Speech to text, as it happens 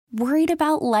Worried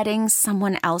about letting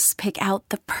someone else pick out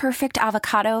the perfect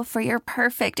avocado for your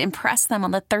perfect impress them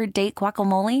on the third date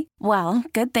guacamole? Well,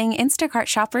 good thing Instacart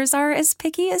shoppers are as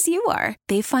picky as you are.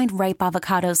 They find ripe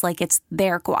avocados like it's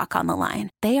their guac on the line.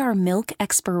 They are milk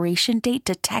expiration date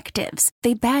detectives.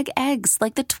 They bag eggs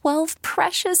like the 12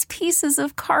 precious pieces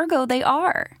of cargo they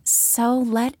are. So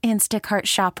let Instacart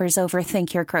shoppers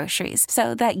overthink your groceries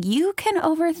so that you can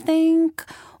overthink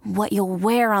what you'll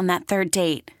wear on that third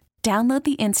date. Download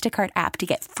the Instacart app to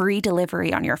get free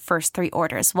delivery on your first 3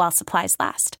 orders while supplies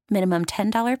last. Minimum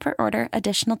 $10 per order.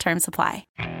 Additional terms apply.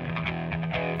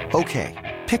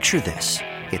 Okay, picture this.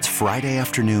 It's Friday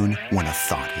afternoon when a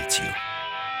thought hits you.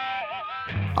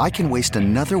 I can waste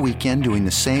another weekend doing the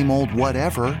same old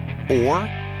whatever, or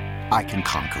I can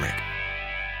conquer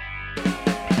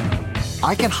it.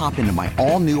 I can hop into my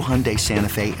all-new Hyundai Santa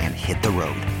Fe and hit the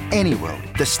road. Any road.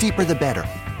 The steeper, the better.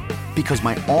 Because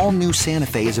my all-new Santa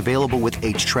Fe is available with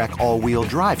H-Track all-wheel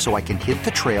drive, so I can hit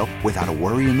the trail without a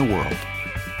worry in the world.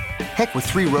 Heck, with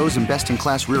 3 rows and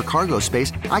best-in-class rear cargo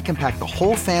space, I can pack the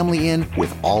whole family in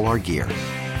with all our gear.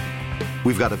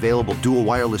 We've got available dual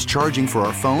wireless charging for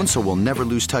our phones, so we'll never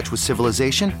lose touch with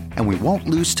civilization, and we won't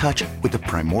lose touch with the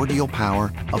primordial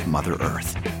power of Mother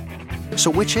Earth.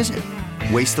 So which is it?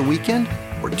 Waste the weekend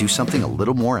or do something a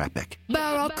little more epic?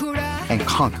 And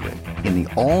conquer it in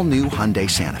the all-new Hyundai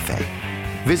Santa Fe.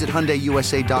 Visit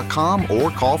HyundaiUSA.com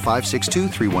or call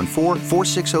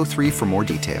 562-314-4603 for more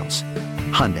details.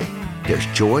 Hyundai, there's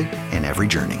joy in every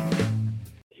journey.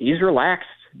 He's relaxed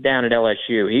down at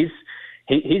LSU.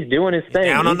 He's doing his thing.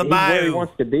 Down on the bayou. He's where he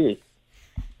wants to be.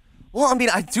 Well, I mean,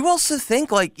 I do also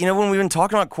think, like, you know, when we've been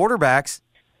talking about quarterbacks,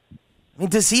 I mean,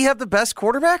 does he have the best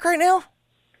quarterback right now?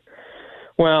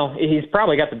 Well, he's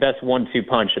probably got the best 1-2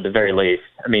 punch at the very least.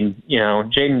 I mean, you know,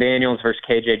 Jaden Daniels versus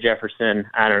KJ Jefferson.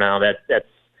 I don't know.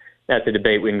 That's a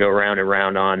debate we can go round and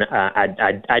round on.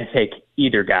 I'd take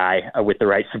either guy with the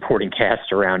right supporting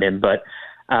cast around him. But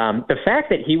the fact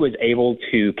that he was able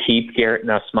to keep Garrett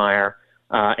Nussmeier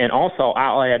and also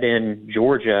I'll add in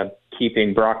Georgia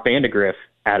keeping Brock Vandagriff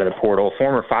out of the portal,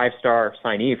 former 5-star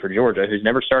signee for Georgia who's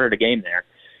never started a game there.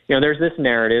 You know, there's this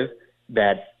narrative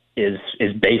that is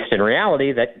based in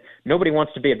reality that nobody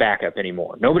wants to be a backup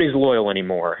anymore. Nobody's loyal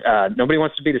anymore. Nobody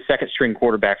wants to be the second-string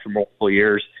quarterback for multiple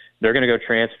years. They're going to go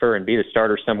transfer and be the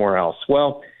starter somewhere else.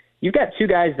 Well, you've got 2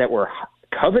 guys that were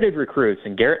coveted recruits,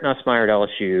 and Garrett Nussmeier at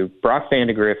LSU, Brock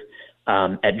Vandagriff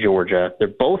at Georgia. They're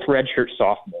both redshirt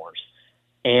sophomores,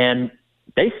 and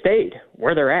they stayed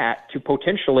where they're at to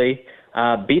potentially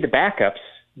be the backups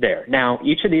there. Now,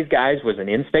 each of these guys was an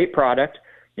in-state product.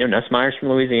 You know, Nussmeier's from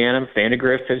Louisiana,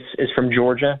 Vandagriff is from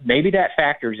Georgia. Maybe that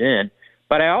factors in.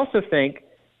 But I also think,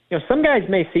 you know, some guys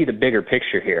may see the bigger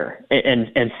picture here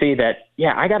and see that,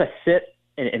 yeah, I got to sit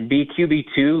and be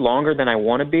QB2 longer than I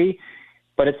want to be.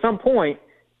 But at some point,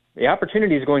 the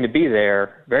opportunity is going to be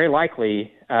there, very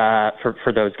likely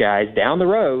for those guys down the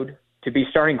road to be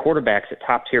starting quarterbacks at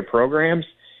top-tier programs.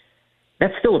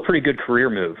 That's still a pretty good career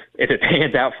move if it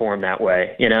pans out for them that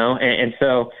way, you know. And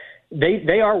so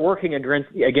they are working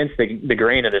against the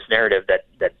grain of this narrative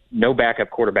that no backup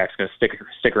quarterback's going to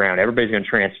stick around. Everybody's going to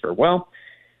transfer. Well,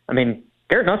 I mean,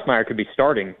 Garrett Nussmeier could be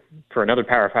starting for another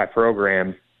Power 5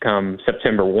 program come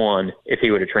September 1 if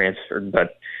he would have transferred.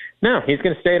 But no, he's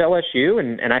going to stay at LSU,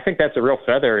 and I think that's a real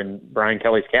feather in Brian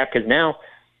Kelly's cap because now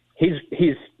he's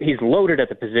loaded at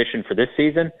the position for this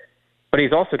season, but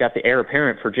he's also got the heir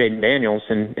apparent for Jaden Daniels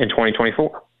in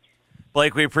 2024.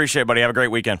 Blake, we appreciate it, buddy. Have a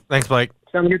great weekend. Thanks, Blake.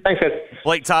 Sounds good. Thanks, guys.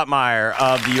 Blake Topmeyer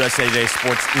of the USA Today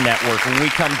Sports Network. When we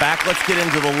come back, let's get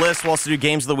into the list. We'll also do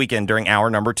games of the weekend during hour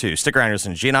number 2. Stick around,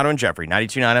 listen. Giannato and Jeffrey,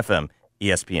 92.9 FM,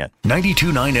 ESPN.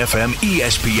 92.9 FM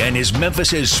ESPN is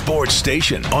Memphis' sports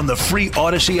station on the free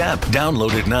Odyssey app.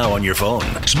 Download it now on your phone.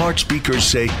 Smart speakers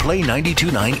say play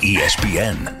 92.9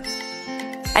 ESPN.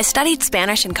 I studied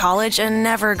Spanish in college and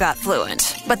never got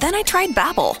fluent. But then I tried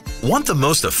Babbel. Want the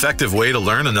most effective way to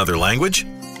learn another language?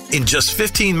 In just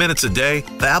 15 minutes a day,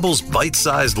 Babbel's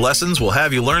bite-sized lessons will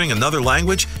have you learning another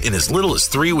language in as little as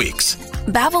 3 weeks.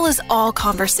 Babbel is all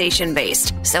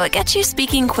conversation-based, so it gets you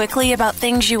speaking quickly about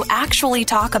things you actually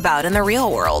talk about in the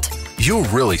real world. You'll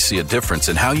really see a difference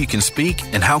in how you can speak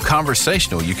and how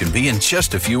conversational you can be in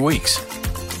just a few weeks.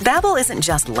 Babbel isn't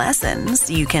just lessons.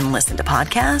 You can listen to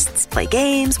podcasts, play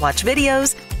games, watch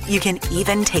videos. You can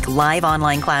even take live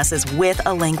online classes with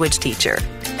a language teacher.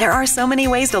 There are so many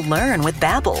ways to learn with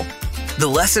Babbel. The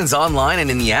lessons online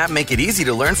and in the app make it easy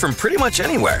to learn from pretty much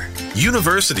anywhere.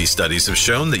 University studies have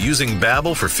shown that using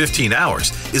Babbel for 15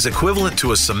 hours is equivalent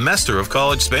to a semester of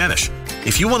college Spanish.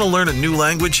 If you want to learn a new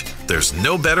language, there's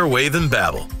no better way than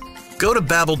Babbel. Go to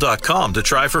Babbel.com to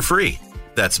try for free.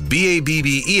 That's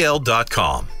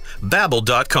BABBEL.com.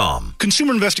 Babbel.com.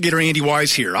 Consumer investigator Andy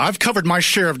Wise here. I've covered my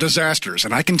share of disasters,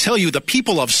 and I can tell you the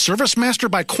people of ServiceMaster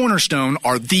by Cornerstone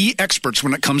are the experts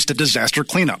when it comes to disaster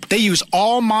cleanup. They use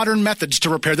all modern methods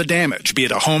to repair the damage, be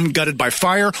it a home gutted by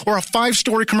fire or a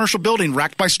 5-story commercial building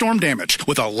racked by storm damage,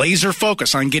 with a laser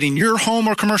focus on getting your home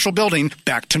or commercial building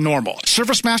back to normal.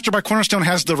 ServiceMaster by Cornerstone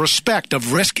has the respect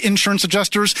of risk insurance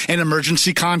adjusters and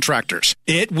emergency contractors.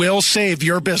 It will save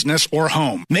your business or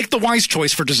home. Make the wise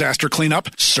choice for disaster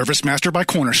cleanup. ServiceMaster by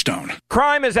Cornerstone.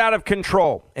 Crime is out of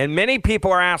control, and many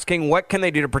people are asking what can they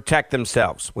do to protect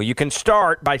themselves. Well, you can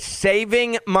start by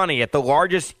saving money at the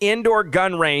largest indoor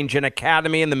gun range and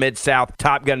academy in the Mid-South,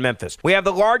 Top Gun Memphis. We have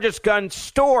the largest gun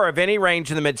store of any range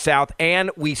in the Mid-South,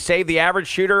 and we save the average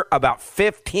shooter about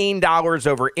 $15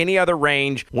 over any other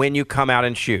range when you come out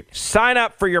and shoot. Sign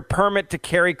up for your permit to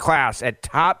carry class at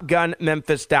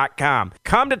TopGunMemphis.com.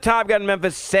 Come to Top Gun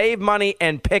Memphis, save money,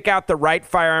 and pick out the right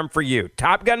firearm for you.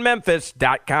 TopGunMemphis.com.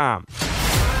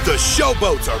 The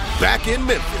Showboats are back in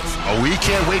Memphis. Oh, we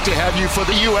can't wait to have you for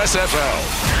the USFL.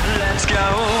 Let's go.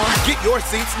 Get your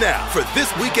seats now for this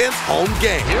weekend's home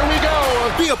game. Here we go.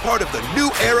 Be a part of the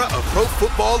new era of pro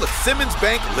football at Simmons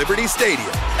Bank Liberty Stadium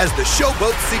as the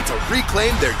Showboats seek to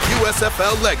reclaim their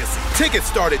USFL legacy. Tickets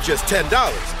start at just $10,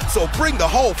 so bring the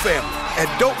whole family and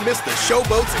don't miss the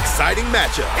Showboats' exciting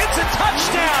matchup. It's a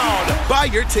touchdown. Buy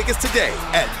your tickets today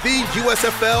at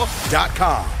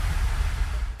theusfl.com.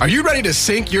 Are you ready to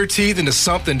sink your teeth into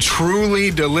something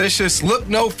truly delicious? Look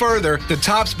no further than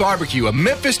Tops Barbecue, a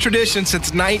Memphis tradition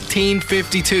since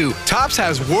 1952. Tops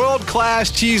has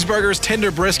world-class cheeseburgers,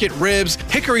 tender brisket, ribs,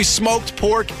 hickory smoked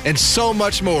pork, and so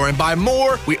much more. And by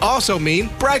more, we also mean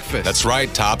breakfast. That's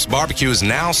right. Tops Barbecue is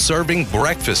now serving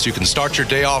breakfast. You can start your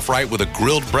day off right with a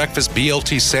grilled breakfast,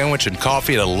 BLT sandwich, and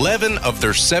coffee at 11 of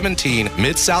their 17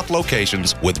 Mid-South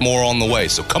locations, with more on the way.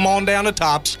 So come on down to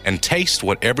Tops and taste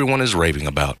what everyone is raving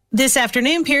about. This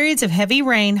afternoon, periods of heavy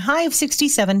rain, high of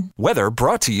 67. Weather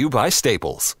brought to you by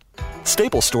Staples.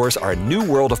 Staples stores are a new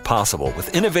world of possible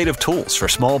with innovative tools for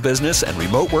small business and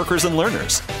remote workers and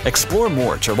learners. Explore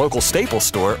more at your local Staples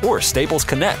store or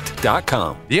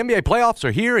staplesconnect.com. The NBA playoffs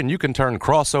are here, and you can turn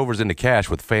crossovers into cash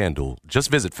with FanDuel.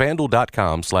 Just visit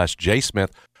FanDuel.com/JSmith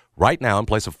right now and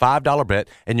place a $5 bet,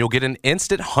 and you'll get an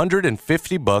instant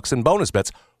 $150 in bonus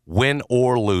bets, win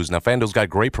or lose. Now, FanDuel's got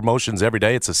great promotions every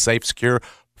day. It's a safe, secure,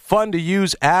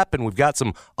 fun-to-use app, and we've got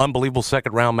some unbelievable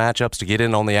second-round matchups to get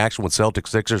in on the action with Celtics,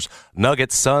 Sixers,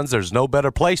 Nuggets, Suns. There's no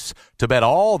better place to bet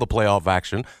all the playoff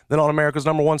action than on America's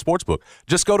 #1 sportsbook.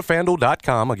 Just go to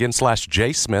FanDuel.com, again,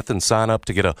 /JSmith, and sign up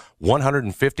to get a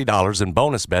 $150 in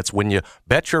bonus bets when you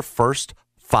bet your first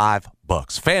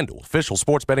 $5. FanDuel, official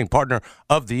sports betting partner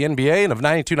of the NBA and of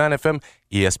 92.9 FM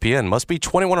ESPN. Must be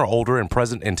 21 or older and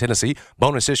present in Tennessee.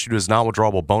 Bonus issued as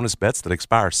non-withdrawable bonus bets that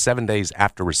expire 7 days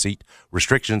after receipt.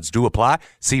 Restrictions do apply.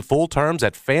 See full terms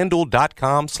at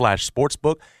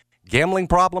FanDuel.com/sportsbook. Gambling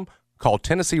problem? Call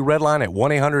Tennessee Redline at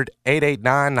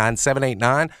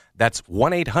 1-800-889-9789. That's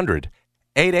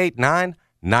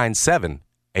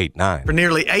 1-800-889-9789. For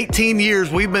nearly 18 years,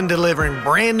 we've been delivering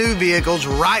brand new vehicles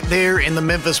right there in the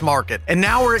Memphis market. And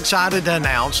now we're excited to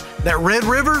announce that Red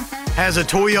River has a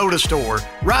Toyota store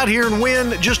right here in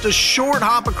Wynn, just a short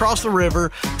hop across the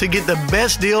river to get the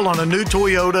best deal on a new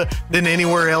Toyota than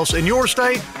anywhere else in your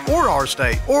state or our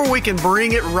state. Or we can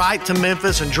bring it right to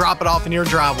Memphis and drop it off in your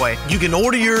driveway. You can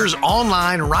order yours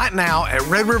online right now at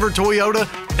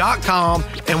RedRiverToyota.com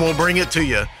and we'll bring it to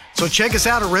you. So check us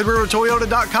out at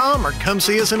RedRiverToyota.com or come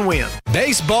see us and win.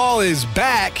 Baseball is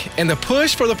back, and the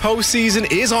push for the postseason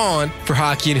is on for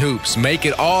hockey and hoops. Make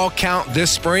it all count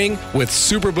this spring with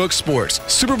Superbook Sports.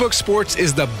 Superbook Sports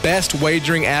is the best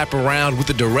wagering app around with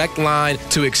a direct line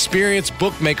to experienced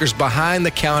bookmakers behind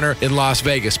the counter in Las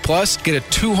Vegas. Plus, get a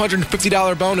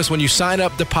 $250 bonus when you sign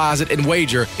up, deposit, and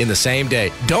wager in the same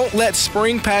day. Don't let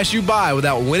spring pass you by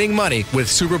without winning money with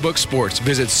Superbook Sports.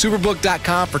 Visit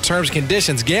Superbook.com for terms and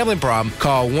conditions. Gambling problem?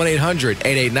 Call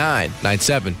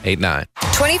 1-800-889-9789.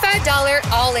 $25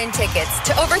 all-in tickets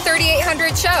to over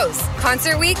 3,800 shows.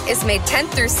 Concert Week is May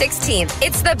 10th through 16th.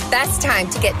 It's the best time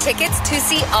to get tickets to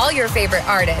see all your favorite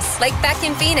artists like Beck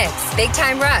in Phoenix, Big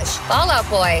Time Rush, Fall Out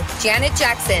Boy, Janet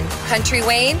Jackson, Country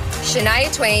Wayne,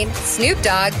 Shania Twain, Snoop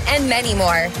Dogg, and many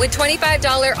more. With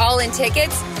 $25 all-in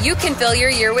tickets, you can fill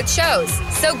your year with shows.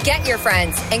 So get your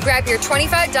friends and grab your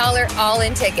 $25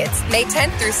 all-in tickets May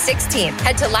 10th through 16th.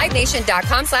 Head to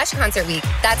livenation.com/Concert Week.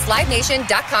 That's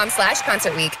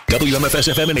livenation.com/Concert Week.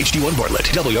 WMFS-FM and HD1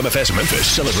 Bartlett. WMFS Memphis,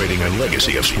 celebrating a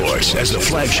legacy of sports as the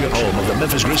flagship home of the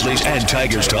Memphis Grizzlies and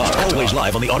Tigers talk. Always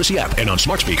live on the Odyssey app and on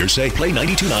smart speakers say Play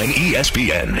 92.9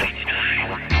 ESPN.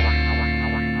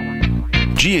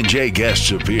 G&J guests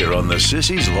appear on the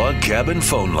Sissy's Log Cabin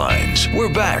phone lines.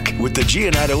 We're back with the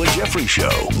Giannato and Jeffrey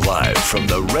Show, live from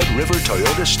the Red River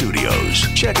Toyota Studios.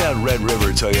 Check out Red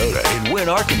River Toyota in Wynn,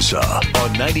 Arkansas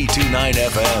on 92.9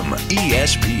 FM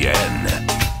ESPN.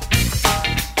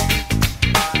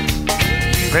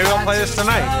 Maybe they'll play this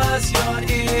tonight.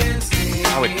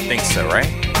 I would think so, right?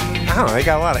 I don't know. They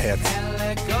got a lot of hits.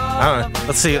 I don't know.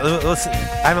 Let's see.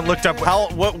 I haven't looked up.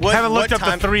 Haven't looked up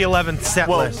the 311 set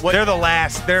list. They're the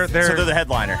last. They're so they're the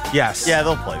headliner. Yes. Yeah,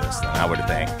 they'll play this then. I would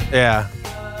think. Yeah.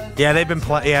 Yeah, they've been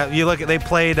playing. Yeah, you look at. They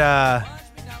played. Let's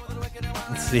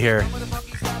see here.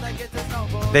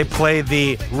 They played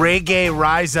the Reggae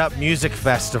Rise Up Music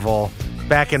Festival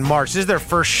back in March. This is their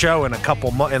first show in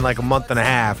in like a month and a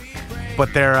half.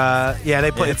 But they're they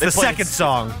play. It's the second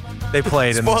song they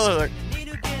played. Spoiler alert.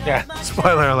 Yeah,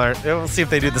 spoiler alert. We'll see if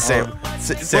they do the same. Let's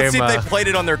see if they played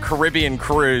it on their Caribbean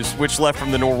cruise, which left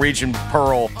from the Norwegian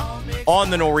Pearl, on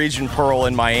the Norwegian Pearl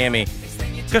in Miami.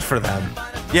 Good for them.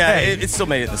 Yeah, Hey. it still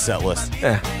made it in the set list.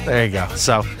 Yeah, there you go.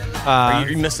 So, Are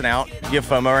you missing out? You have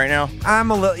FOMO right now?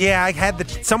 I'm a little. Yeah, I had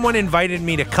someone invited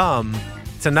me to come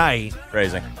tonight.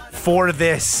 Crazy. For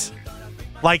this,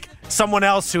 like someone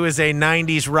else who is a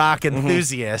 '90s rock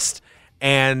enthusiast,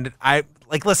 and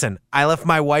listen, I left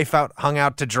my wife hung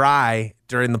out to dry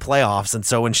during the playoffs, and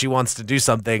so when she wants to do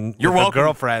something with her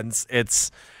girlfriends,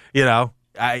 it's,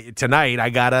 tonight I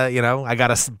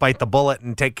gotta bite the bullet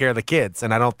and take care of the kids,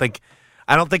 and I don't think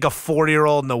a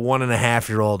 40-year-old and a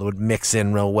 1.5-year-old would mix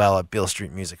in real well at Beale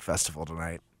Street Music Festival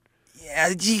tonight.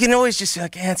 Yeah, you can always just be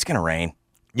like, it's gonna rain.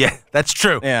 Yeah, that's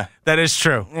true. Yeah. That is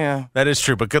true. Yeah. That is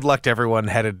true. But good luck to everyone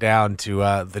headed down to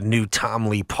the new Tom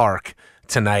Lee Park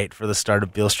tonight for the start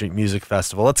of Beale Street Music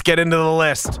Festival. Let's get into the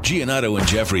list. Giannato and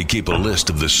Jeffrey keep a list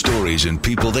of the stories and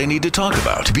people they need to talk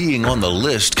about. Being on the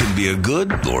list can be a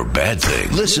good or bad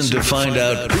thing. Listen to find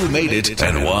out who made it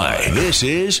and why. This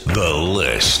is The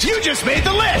List. You just made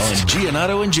the list! On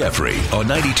Giannato and Jeffrey on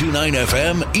 92.9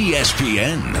 FM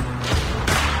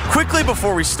ESPN. Quickly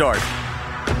before we start,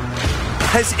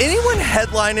 has anyone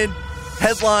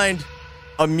headlined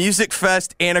a music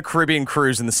fest and a Caribbean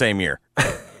cruise in the same year?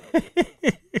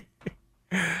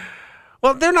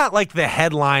 Well, they're not like the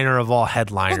headliner of all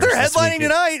headliners. Well, they're headlining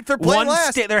tonight. They're playing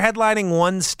last. They're headlining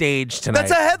one stage tonight.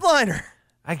 That's a headliner.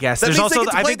 I guess. That There's means also, they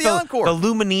get to I play think the encore. the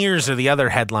Lumineers are the other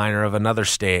headliner of another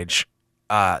stage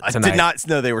tonight. I did not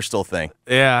know they were still a thing.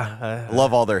 Yeah. I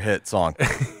love all their hit songs.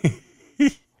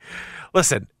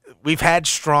 Listen, we've had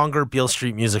stronger Beale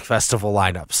Street Music Festival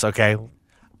lineups, okay?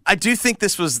 I do think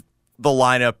this was the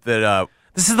lineup that...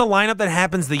 This is the lineup that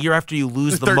happens the year after you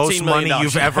lose the most money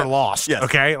you've ever lost, Yes.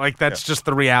 okay? Like, that's just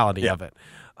the reality of it.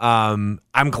 I'm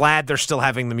glad they're still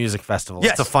having the music festival.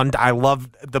 Yes. It's a fun... I love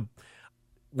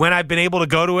when I've been able to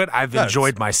go to it, I've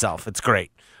enjoyed myself. It's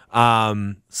great.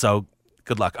 So,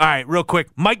 good luck. All right, real quick.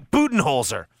 Mike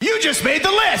Budenholzer. You just made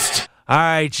the list! All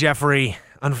right, Jeffrey.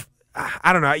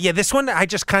 I don't know. Yeah, this one, I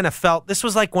just kind of felt... This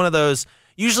was like one of those...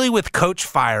 Usually with coach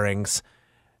firings...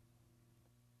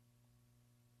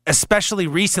 Especially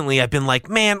recently, I've been like,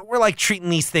 man, we're like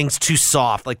treating these things too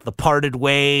soft, like the parted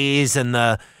ways and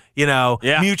the,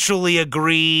 mutually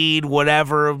agreed,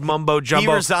 whatever, mumbo jumbo.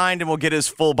 He resigned and will get his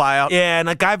full buyout. Yeah, and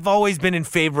like I've always been in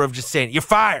favor of just saying, you're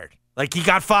fired. Like he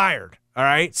got fired, all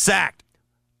right? Sacked.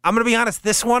 I'm going to be honest,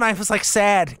 this one I was like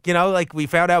sad. Like we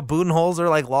found out Budenholzer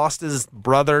like lost his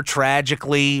brother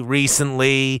tragically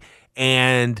recently,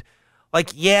 and...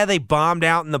 Like, yeah, they bombed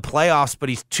out in the playoffs, but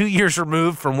he's 2 years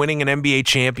removed from winning an NBA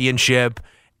championship,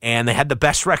 and they had the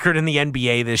best record in the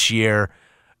NBA this year.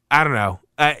 I don't know.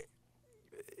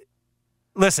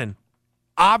 Listen,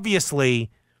 obviously,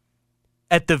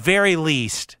 at the very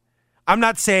least, I'm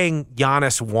not saying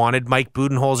Giannis wanted Mike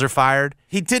Budenholzer fired.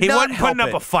 He wasn't putting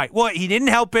up a fight. Well, he didn't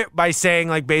help it by saying,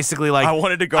 like, basically, like, I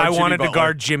wanted to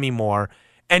guard Jimmy more.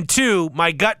 And two,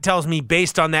 my gut tells me,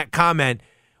 based on that comment,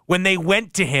 when they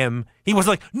went to him, he was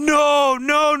like, no,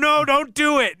 don't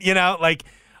do it. Like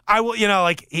I will,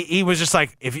 like he was just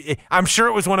like, I'm sure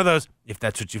it was one of those, if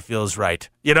that's what you feel is right.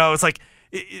 It's like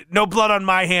no blood on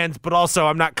my hands, but also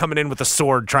I'm not coming in with a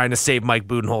sword trying to save Mike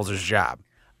Budenholzer's job.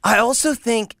 I also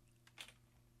think,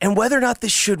 and whether or not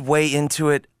this should weigh into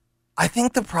it, I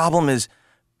think the problem is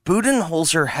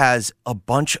Budenholzer has a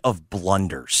bunch of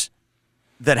blunders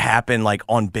that happen like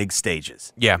on big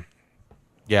stages. Yeah.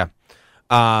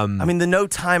 I mean, the no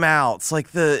timeouts,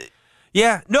 like the...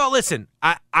 Yeah. No, listen,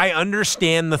 I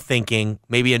understand the thinking,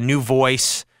 maybe a new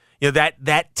voice,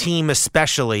 that team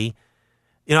especially.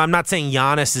 I'm not saying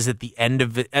Giannis is at the end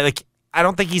of it. Like, I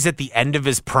don't think he's at the end of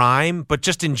his prime, but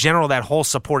just in general, that whole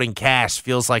supporting cast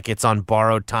feels like it's on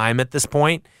borrowed time at this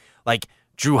point. Like,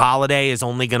 Drew Holiday is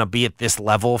only going to be at this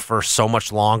level for so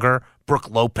much longer.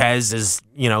 Brooke Lopez is,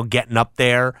 getting up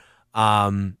there.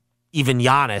 Even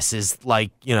Giannis is like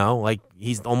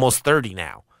he's almost 30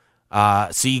 now.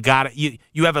 So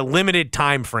you have a limited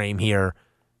time frame here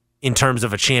in terms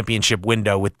of a championship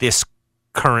window with this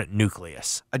current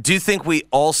nucleus. I do think we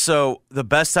also, the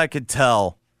best I could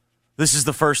tell, this is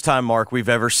the first time, Mark, we've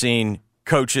ever seen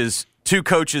two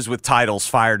coaches with titles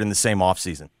fired in the same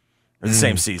offseason or the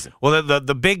same season. Well,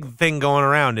 the big thing going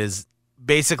around is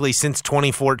basically since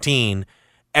 2014,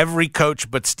 every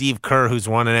coach but Steve Kerr who's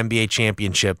won an NBA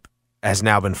championship has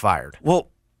now been fired. Well,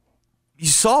 you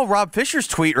saw Rob Fisher's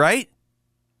tweet, right?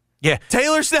 Yeah.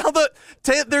 Taylor's now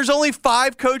there's only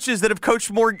 5 coaches that have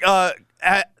coached more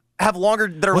have longer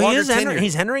longer tenure.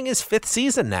 He's entering his 5th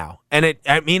season now. And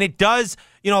it does,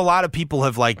 a lot of people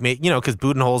have made, because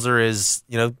Budenholzer is,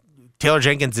 Taylor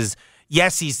Jenkins is,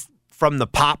 yes, he's from the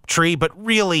Pop tree, but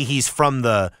really he's from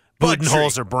the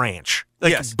Budenholzer branch.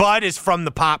 Yes. Bud is from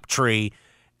the Pop tree,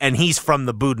 and he's from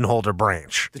the Budenholzer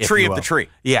branch. The tree of the tree.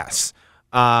 Yes.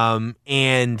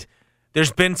 And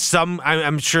there's been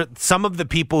I'm sure some of the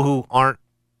people who aren't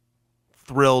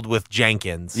thrilled with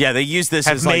Jenkins. Yeah, they use this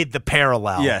have as made the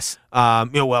parallel. Yes.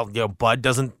 Bud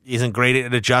isn't great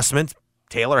at adjustments.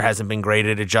 Taylor hasn't been great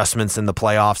at adjustments in the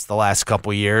playoffs the last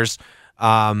couple years.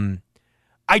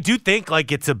 I do think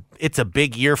it's a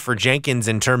big year for Jenkins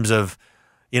in terms of,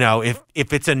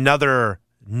 if it's another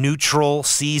neutral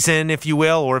season, if you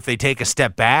will, or if they take a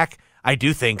step back, I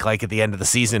do think at the end of the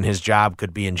season his job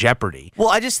could be in jeopardy. Well,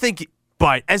 I just think,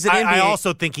 but as an NBA, I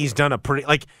also think he's done a pretty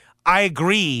I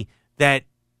agree that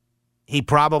he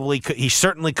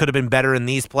certainly could have been better in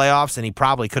these playoffs, and he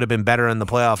probably could have been better in the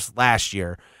playoffs last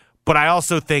year. But I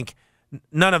also think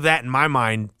none of that in my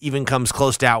mind even comes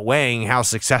close to outweighing how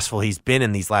successful he's been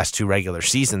in these last 2 regular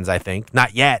seasons, I think.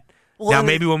 Not yet. Well, now,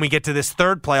 maybe when we get to this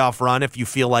 3rd playoff run, if you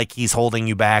feel like he's holding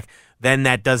you back, then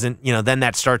that doesn't, then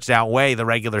that starts to outweigh the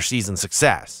regular season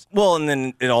success. Well, and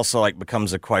then it also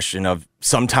becomes a question of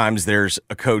sometimes there's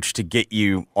a coach to get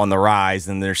you on the rise,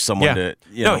 and there's someone to,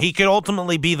 No, he could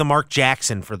ultimately be the Mark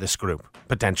Jackson for this group,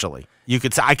 potentially.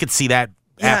 I could see that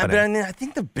happening. But I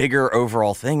think the bigger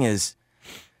overall thing is,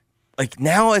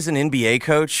 now as an NBA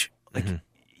coach,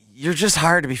 you're just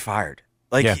hired to be fired.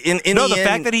 The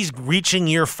fact that he's reaching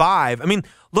year 5. I mean,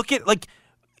 look at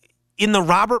in the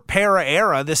Robert Pera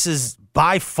era, this is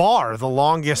by far the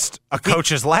longest a coach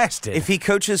has lasted. If he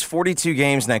coaches 42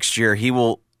 games next year, he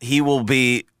will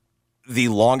be the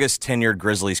longest tenured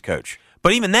Grizzlies coach.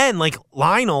 But even then,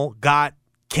 Lionel got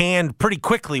canned pretty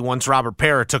quickly once Robert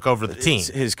Pera took over the team.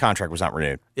 His contract was not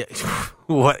renewed.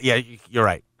 What? Yeah, you're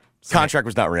right. Contract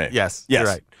was not renewed. Yes, you're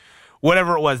right.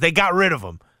 Whatever it was, they got rid of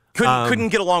him. Couldn't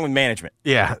get along with management.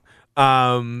 Yeah.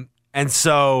 And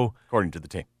so, according to the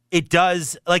team, it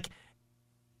does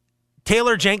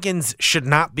Taylor Jenkins should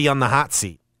not be on the hot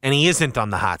seat, and he isn't on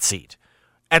the hot seat.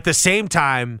 At the same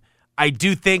time, I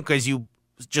do think as you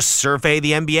just survey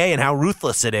the NBA and how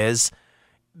ruthless it is,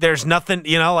 there's nothing,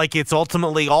 it's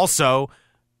ultimately also,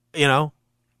 a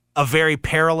very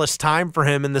perilous time for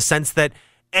him in the sense that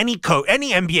any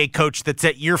NBA coach that's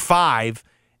at year 5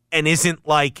 and isn't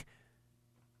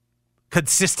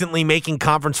consistently making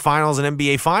conference finals and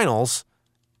NBA finals,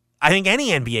 I think any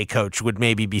NBA coach would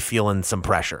maybe be feeling some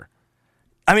pressure.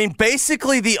 I mean,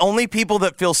 basically the only people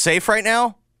that feel safe right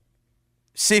now,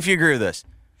 see if you agree with this,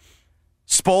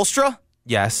 Spoelstra.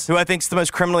 Yes. Who I think is the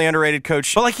most criminally underrated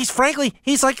coach. But he's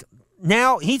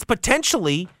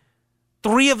potentially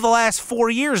 3 of the last 4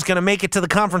 years going to make it to the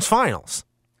conference finals.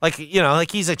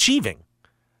 He's achieving.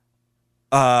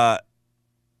 I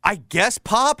guess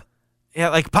Pop.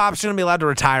 Yeah, Pop's going to be allowed to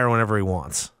retire whenever he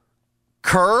wants.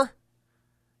 Kerr?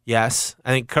 Yes. I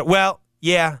think Kerr. Well,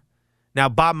 yeah. Now,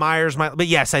 Bob Myers might. But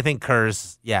yes, I think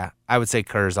Kerr's. Yeah, I would say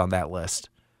Kerr's on that list.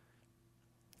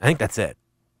 I think that's it.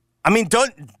 I mean,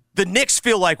 don't the Knicks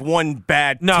feel like one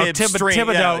bad Tibbs string?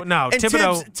 Thibodeau. No, and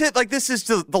Thibodeau. This is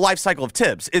the life cycle of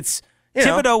Tibbs. It's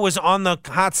Thibodeau was on the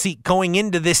hot seat going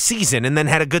into this season and then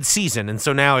had a good season. And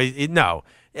so now,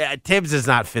 Tibbs does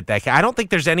not fit that. I don't think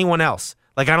there's anyone else.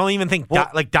 I don't even think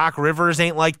Doc Rivers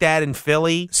ain't like that in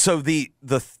Philly. So the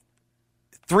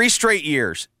 3 straight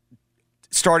years,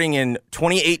 starting in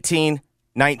 2018,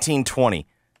 19, 20,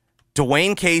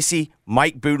 Dwayne Casey,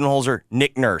 Mike Budenholzer,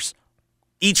 Nick Nurse,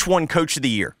 each one coach of the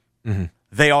year. Mm-hmm.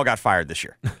 They all got fired this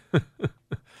year.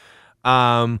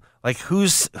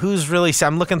 Who's really?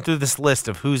 I'm looking through this list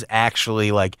of who's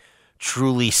actually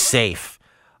truly safe.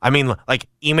 I mean, Ime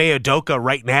Udoka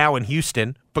right now in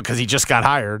Houston because he just got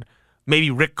hired.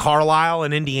 Maybe Rick Carlisle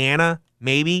in Indiana.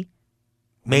 Maybe,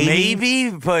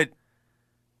 but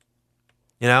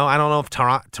You know, I don't know if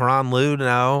Tyronn Lue,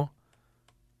 no.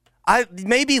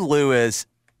 Maybe Lue is.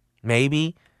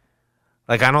 Maybe.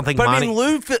 Like, I don't think But Monty... I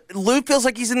mean, Lue feels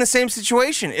like he's in the same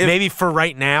situation. Maybe for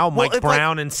right now, Mike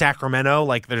Brown in Sacramento,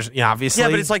 like, there's, obviously. Yeah,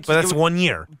 but it's like... But that's 1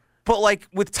 year. But, like,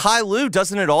 with Ty Lue,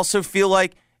 doesn't it also feel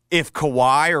like if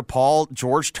Kawhi or Paul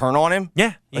George turn on him?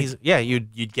 Yeah.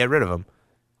 You'd get rid of him.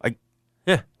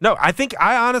 Yeah. No, I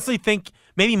honestly think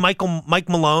maybe Mike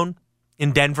Malone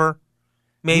in Denver,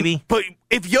 maybe. But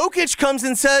if Jokic comes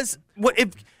and says,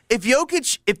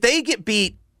 if they get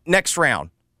beat next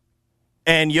round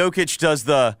and Jokic does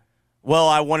I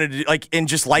wanted to, like, and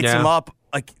just lights him up,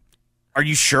 like, are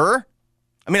you sure?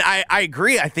 I mean, I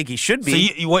agree. I think he should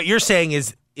be. So what you're saying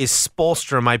is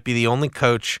Spoelstra might be the only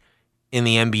coach in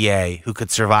the NBA who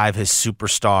could survive his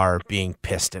superstar being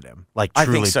pissed at him, like truly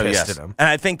I think so, pissed yes. at him. And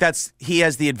I think he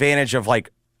has the advantage of, like,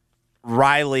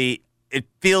 Riley. It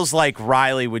feels like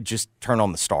Riley would just turn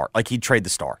on the star, like he'd trade the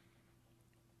star.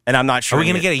 And I'm not sure. Are we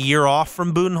going to get a year off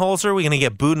from Budenholzer? Are we going to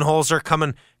get Budenholzer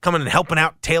coming and helping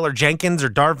out Taylor Jenkins or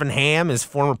Darvin Ham, his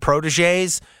former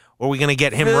proteges? Or are we going to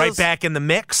get him right back in the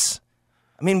mix?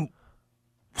 I mean,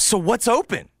 so what's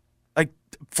open? Like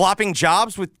flopping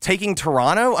jobs with taking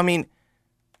Toronto? I mean,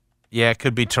 yeah, it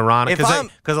could be Toronto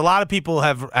because a lot of people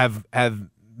have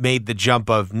made the jump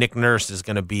of Nick Nurse is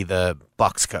going to be the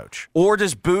Bucks coach. Or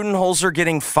does Budenholzer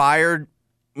getting fired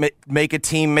make a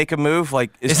team make a move?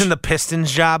 Like, isn't the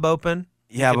Pistons job open?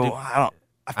 Yeah, but I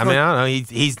don't know.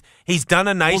 He's done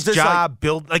a nice job.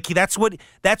 That's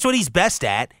what he's best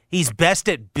at. He's best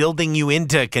at building you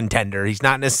into a contender. He's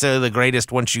not necessarily the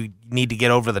greatest once you need to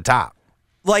get over the top.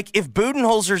 Like, if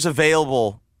Budenholzer's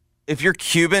available, if you're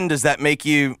Cuban, does that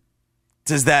maybe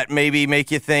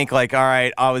make you think, like, all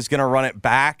right, I was going to run it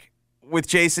back with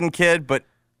Jason Kidd, but...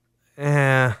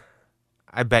 I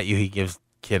bet you he gives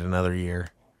Kidd another year.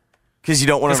 Because you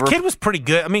don't want to... Kidd was pretty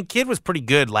good. I mean, Kidd was pretty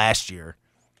good last year.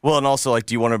 Well, and also, like,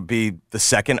 do you want to be the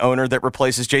second owner that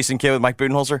replaces Jason Kidd with Mike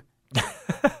Budenholzer?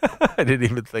 I didn't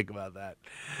even think about that.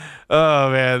 Oh,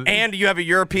 man. And you have a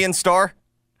European star?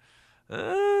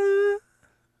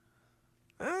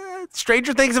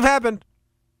 Stranger things have happened.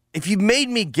 If you made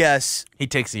me guess... He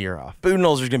takes a year off.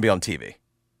 Budenholzer's going to be on TV.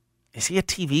 Is he a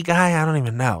TV guy? I don't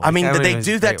even know. I mean, they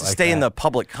do that to stay in the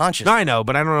public consciousness. No, I know,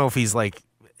 but I don't know if he's like...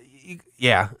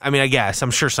 Yeah, I mean, I guess.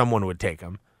 I'm sure someone would take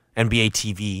him. NBA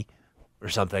TV or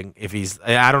something. If he's...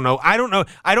 I don't know. I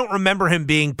don't remember him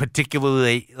being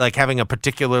particularly... Like, having a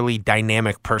particularly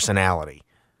dynamic personality.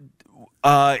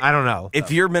 I don't know.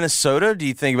 If you're Minnesota, do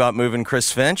you think about moving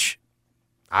Chris Finch?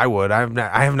 I would. I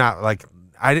have not, like...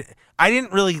 I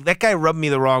didn't really... That guy rubbed me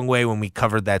the wrong way when we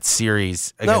covered that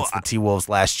series against the T-Wolves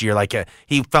last year. Like,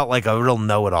 he felt like a real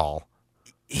know-it-all.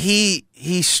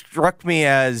 He struck me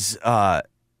as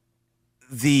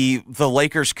the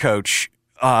Lakers coach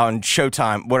on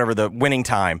Showtime, whatever, the Winning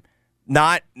Time.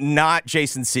 Not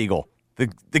Jason Segel,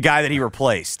 the guy that he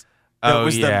replaced. That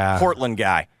was the Portland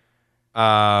guy.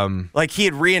 Like, he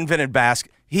had reinvented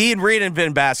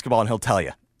basketball, and he'll tell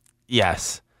you.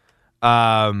 Yes.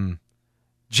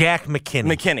 Jack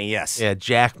McKinney. McKinney, yes. Yeah,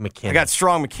 Jack McKinney. I got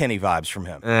strong McKinney vibes from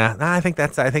him. I think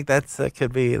that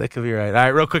could be right. All right,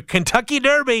 real quick, Kentucky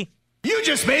Derby. You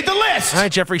just made the list. All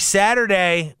right, Jeffrey.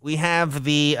 Saturday we have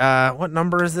the what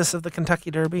number is this of the Kentucky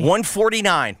Derby?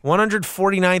 149.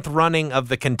 149th running of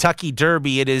the Kentucky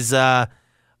Derby. It is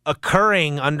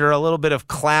occurring under a little bit of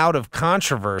cloud of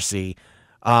controversy.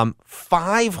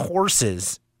 5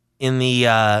 horses in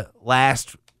the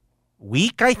last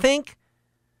week, I think.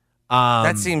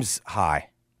 That seems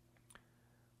high.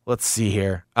 Let's see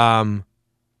here. 4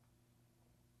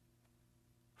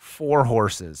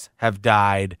 horses have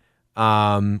died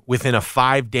within a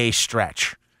 5-day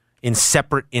stretch in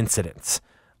separate incidents.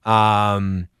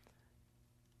 And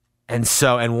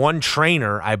one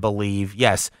trainer, I believe,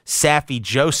 yes, Safi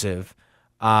Joseph.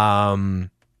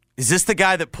 Is this the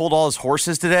guy that pulled all his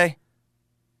horses today?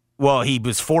 Well, he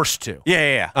was forced to.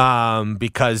 Yeah.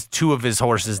 Because 2 of his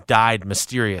horses died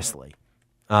mysteriously,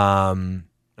 under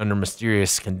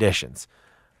mysterious conditions.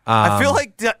 I feel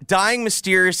like dying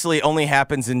mysteriously only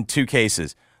happens in 2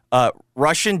 cases.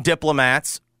 Russian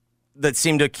diplomats that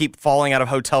seem to keep falling out of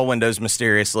hotel windows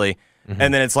mysteriously,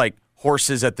 and then it's like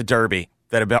horses at the Derby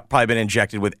that have probably been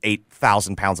injected with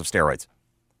 8,000 pounds of steroids.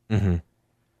 Mm-hmm.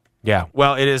 Yeah.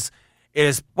 Well, it is.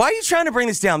 Why are you trying to bring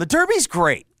this down? The Derby's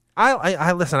great.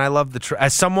 I listen. I love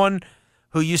as someone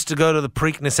who used to go to the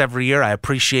Preakness every year, I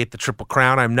appreciate the Triple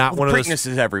Crown. I'm not one of those.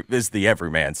 Preakness is the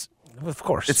everyman's. Of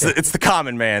course, it's the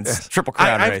common man's Triple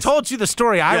Crown race. I've told you the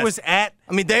story. Yes. I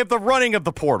mean, they have the running of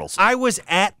the portals. I was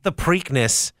at the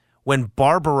Preakness when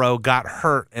Barbaro got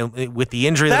hurt and with the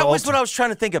injury. That was what I was trying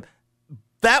to think of.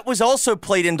 that was also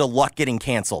played into luck getting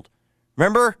canceled.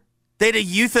 Remember? They had to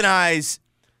euthanize.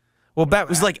 Well, it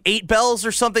was like 8 bells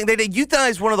or something. They had to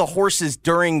euthanize one of the horses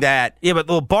during that. Yeah,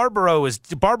 but Barbaro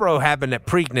happened at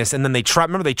Preakness, and then they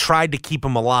tried to keep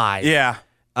him alive. Yeah.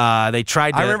 They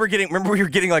tried to. I remember we were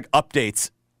getting like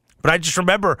updates. But I just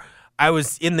remember I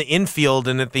was in the infield,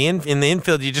 and at in the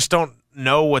infield, you just don't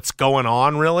know what's going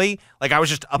on, really. Like, I was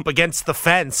just up against the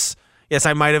fence. Yes,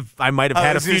 I might have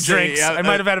had a few drinks. I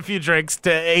might have had a few drinks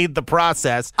to aid the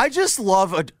process. I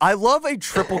love a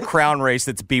Triple Crown race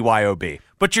that's BYOB.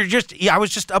 But I was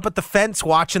just up at the fence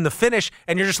watching the finish,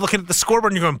 and you're just looking at the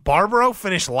scoreboard, and you're going, Barbaro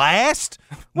finished last?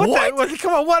 What?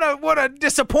 Come on, what a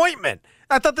disappointment.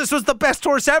 I thought this was the best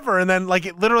horse ever, and then like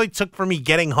it literally took for me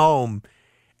getting home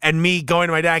and me going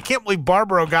to my dad, I can't believe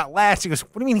Barbaro got last. He goes,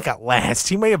 what do you mean he got last?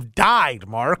 He may have died,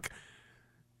 Mark.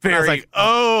 I was like,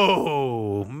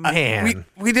 oh, man.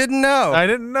 We didn't know. I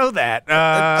didn't know that.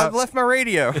 I've left my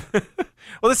radio.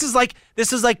 Well, this is like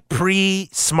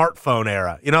pre-smartphone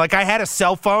era. You know, like I had a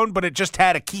cell phone, but it just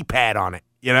had a keypad on it,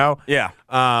 you know? Yeah.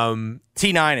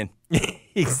 T9.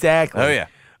 Exactly. Oh, yeah.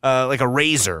 Like a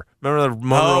razor. Remember the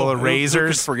Motorola razors? Who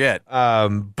could forget?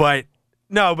 But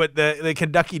the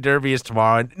Kentucky Derby is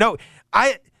tomorrow.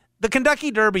 The Kentucky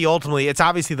Derby, ultimately, it's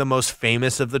obviously the most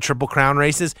famous of the Triple Crown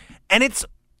races, and it's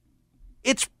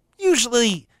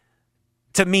usually,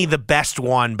 to me, the best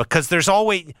one because there's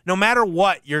always, no matter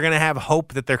what, you're going to have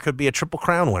hope that there could be a Triple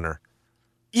Crown winner.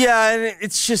 Yeah, and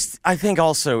it's just, I think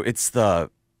also it's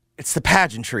the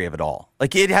pageantry of it all.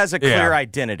 Like, it has a clear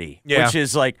identity, which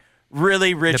is like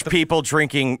really rich people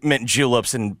drinking mint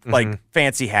juleps and like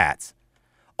fancy hats.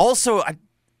 Also, I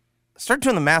started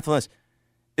doing the math on this.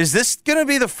 Is this going to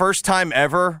be the first time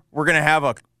ever we're going to have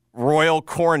a royal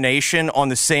coronation on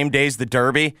the same day as the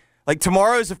Derby? Like,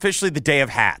 tomorrow is officially the day of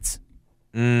hats.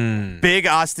 Big,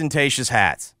 ostentatious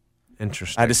hats.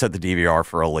 Interesting. I had to set the DVR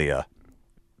for Aaliyah.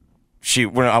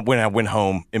 When I went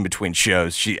home in between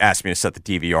shows, she asked me to set the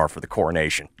DVR for the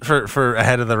coronation. For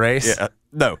ahead of the race? Yeah.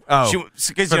 No. Oh.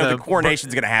 Because the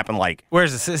coronation's going to happen like... Where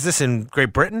is this? Is this in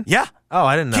Great Britain? Yeah. Oh,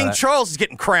 I didn't know King that. Charles is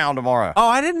getting crowned tomorrow. Oh,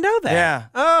 I didn't know that. Yeah.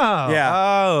 Oh. Yeah.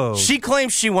 Oh. She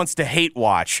claims she wants to hate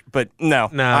watch, but no.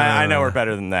 I know her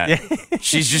better than that.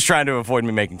 She's just trying to avoid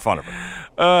me making fun of her.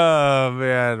 Oh,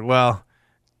 man. Well,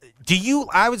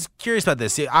 I was curious about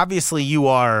this. Obviously, you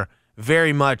are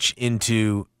very much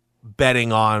into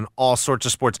betting on all sorts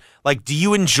of sports. Like, do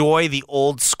you enjoy the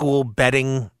old school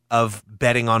betting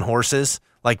on horses?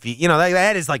 Like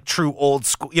that is like true old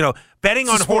school, betting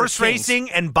on horse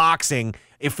racing and boxing.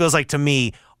 It feels like to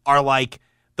me are like,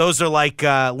 those are like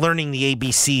learning the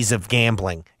ABCs of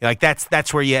gambling. Like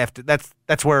that's where you have to,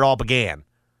 that's where it all began.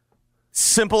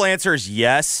 Simple answer is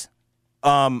yes.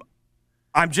 I'm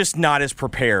just not as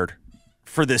prepared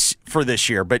for this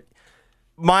year, but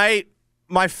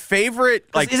my favorite,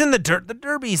 like, isn't the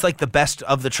Derby's like the best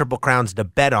of the Triple Crowns to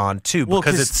bet on too,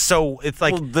 because it's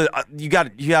like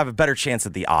you have a better chance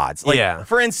at the odds. Like, yeah.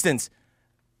 For instance,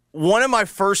 one of my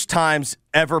first times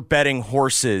ever betting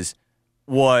horses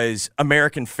was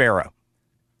American Pharoah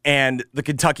and the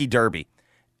Kentucky Derby,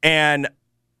 and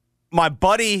my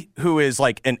buddy, who is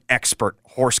like an expert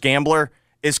horse gambler,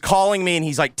 is calling me and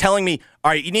he's like telling me,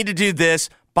 all right, you need to do this,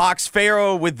 box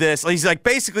Pharoah with this. He's like,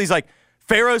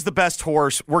 Pharaoh's the best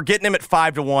horse. We're getting him at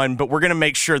 5-1, but we're going to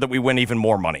make sure that we win even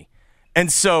more money. And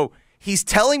so he's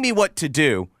telling me what to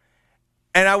do,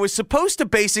 and I was supposed to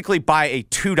basically buy a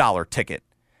 $2 ticket.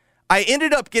 I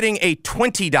ended up getting a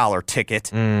 $20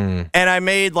 ticket, and I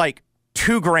made like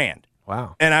 $2,000.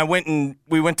 Wow. And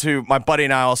we went to, my buddy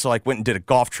and I also like went and did a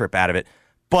golf trip out of it.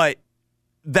 But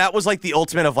that was like the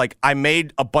ultimate of like, I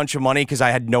made a bunch of money because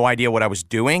I had no idea what I was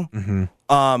doing.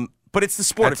 Mm-hmm. But it's the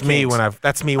sport that's of kings.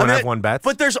 That's me when I've won bets.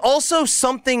 But there's also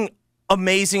something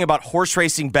amazing about horse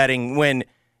racing betting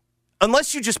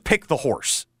unless you just pick the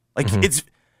horse. Like, it's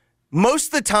most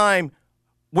of the time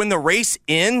when the race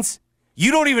ends,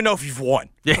 you don't even know if you've won.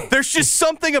 There's just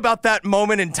something about that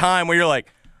moment in time where you're like,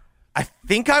 I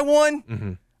think I won.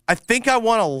 Mm-hmm. I think I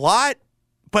won a lot,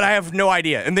 but I have no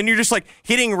idea. And then you're just like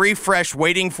hitting refresh,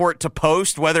 waiting for it to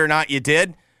post whether or not you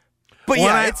did. But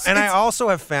I also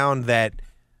have found that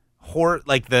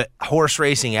the horse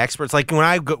racing experts, like when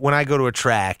I go to a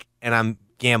track and I'm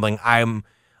gambling,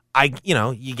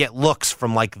 you get looks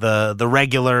from like the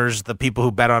regulars, the people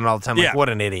who bet on it all the time, like what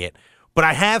an idiot. But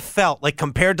I have felt like,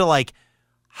 compared to like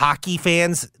hockey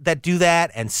fans that do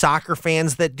that and soccer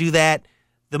fans that do that,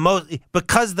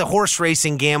 because the horse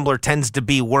racing gambler tends to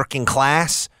be working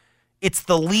class, it's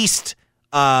the least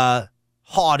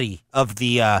haughty of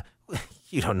the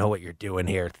you don't know what you're doing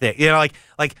here.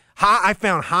 I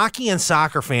found hockey and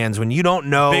soccer fans when you don't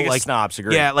know, biggest snobs,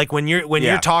 agree. Yeah, like when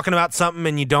you're talking about something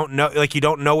and you don't know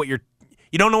what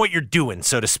you're doing,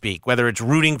 so to speak. Whether it's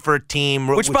rooting for a team,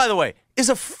 which by the way is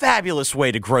a fabulous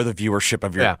way to grow the viewership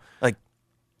of your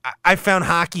I found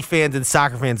hockey fans and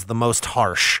soccer fans the most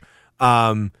harsh.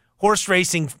 Horse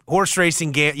racing,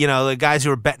 the guys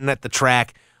who are betting at the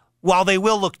track, while they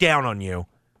will look down on you,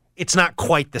 it's not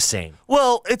quite the same.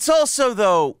 Well, it's also,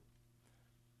 though,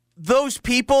 those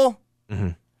people,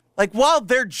 like, while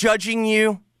they're judging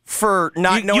you for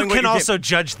not knowing what you can also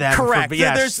judge them. Correct. But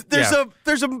yes,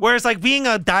 there's a whereas like being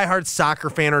a diehard soccer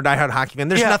fan or diehard hockey fan,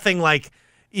 there's nothing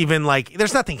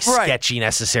there's nothing sketchy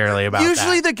necessarily about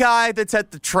usually that. The guy that's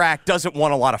at the track doesn't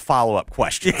want a lot of follow-up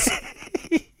questions.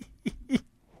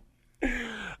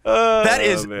 That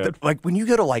is like when you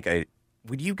go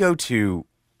to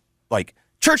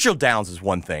Churchill Downs is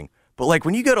one thing, but like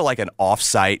when you go to like an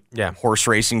off-site horse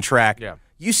racing track,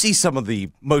 you see some of the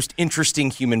most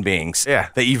interesting human beings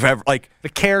that you've ever the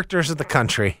characters of the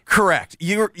country. Correct.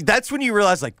 That's when you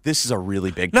realize like this is a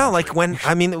really big country. No, like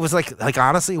it was like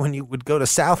honestly when you would go to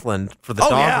Southland for the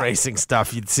dog racing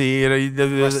stuff, you'd see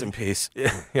rest in peace.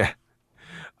 Yeah.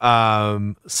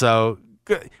 So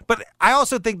good. But I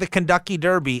also think the Kentucky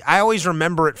Derby, I always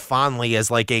remember it fondly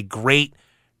as like a great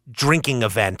drinking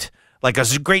event. Like a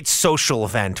great social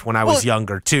event when I was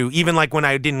younger too. Even like when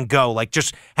I didn't go, like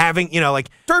just having,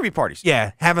 derby parties.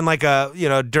 Yeah, having like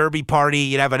a, derby party.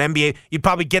 You'd have an NBA. You'd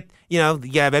probably get, you have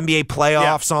NBA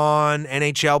playoffs on,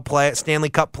 NHL Stanley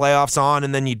Cup playoffs on,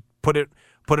 and then you'd put it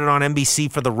on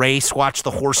NBC for the race. Watch the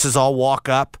horses all walk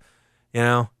up,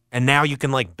 And now you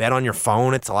can like bet on your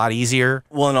phone. It's a lot easier.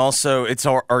 Well, and also it's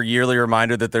our yearly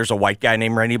reminder that there's a white guy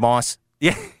named Randy Moss.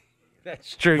 Yeah.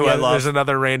 That's true. Yeah, there's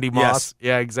another Randy Moss. Yes.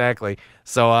 Yeah, exactly.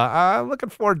 So I'm looking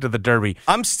forward to the Derby.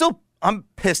 I'm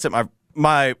pissed at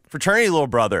my fraternity little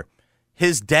brother.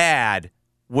 His dad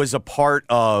was a part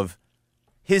of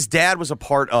the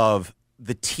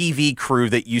TV crew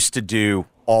that used to do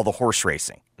all the horse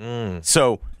racing.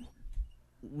 So,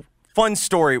 fun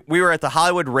story. We were at the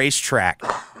Hollywood racetrack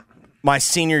my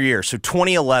senior year, so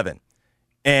 2011,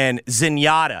 and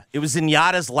Zenyatta. It was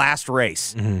Zenyatta's last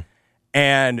race,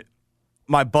 and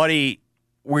my buddy,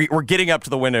 we're getting up to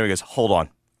the window. He goes, "Hold on,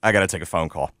 I got to take a phone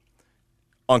call."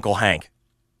 Uncle Hank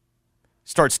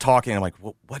starts talking. I'm like,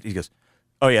 "What?" He goes,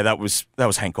 "Oh yeah, that was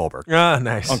Hank Goldberg." Ah,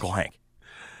 nice, Uncle Hank.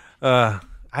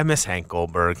 I miss Hank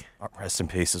Goldberg. Rest in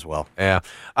peace as well. Yeah.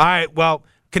 All right. Well,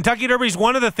 Kentucky Derby is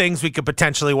one of the things we could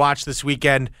potentially watch this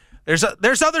weekend. There's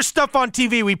other stuff on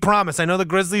TV. We promise. I know the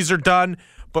Grizzlies are done,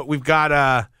 but we've got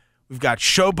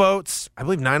Showboats. I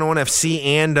believe 901 FC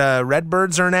and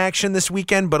Redbirds are in action this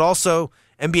weekend, but also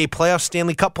NBA playoffs,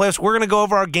 Stanley Cup playoffs. We're going to go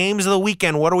over our games of the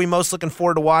weekend. What are we most looking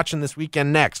forward to watching this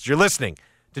weekend next? You're listening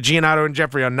to Giannato and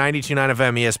Jeffrey on 92.9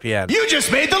 FM ESPN. You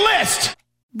just made the list!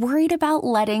 Worried about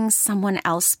letting someone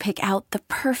else pick out the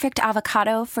perfect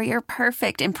avocado for your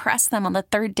perfect impress them on the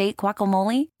third date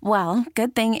guacamole? Well,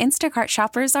 good thing Instacart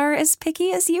shoppers are as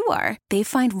picky as you are. They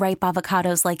find ripe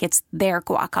avocados like it's their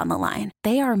guac on the line.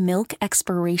 They are milk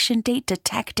expiration date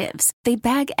detectives. They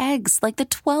bag eggs like the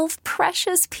 12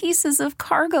 precious pieces of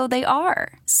cargo they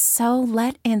are. So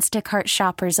let Instacart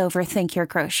shoppers overthink your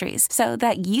groceries so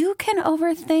that you can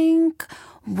overthink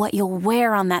what you'll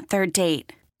wear on that third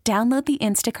date. Download the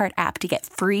Instacart app to get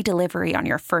free delivery on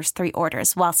your first 3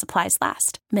 orders while supplies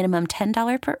last. Minimum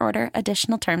 $10 per order.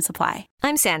 Additional terms apply.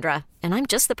 I'm Sandra, and I'm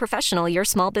just the professional your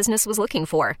small business was looking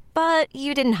for. But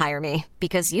you didn't hire me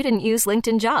because you didn't use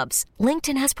LinkedIn Jobs.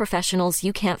 LinkedIn has professionals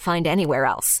you can't find anywhere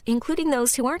else, including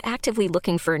those who aren't actively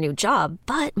looking for a new job,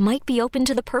 but might be open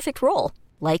to the perfect role,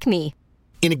 like me.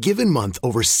 In a given month,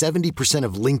 over 70%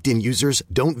 of LinkedIn users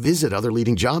don't visit other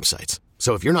leading job sites.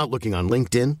 So if you're not looking on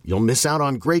LinkedIn, you'll miss out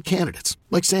on great candidates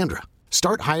like Sandra.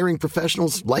 Start hiring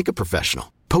professionals like a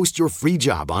professional. Post your free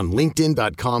job on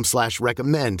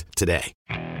linkedin.com/recommend today.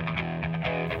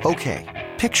 Okay,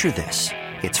 picture this.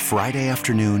 It's Friday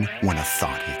afternoon when a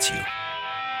thought hits you.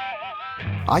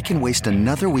 I can waste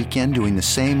another weekend doing the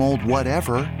same old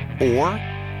whatever, or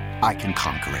I can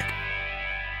conquer it.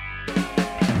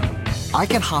 I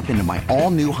can hop into my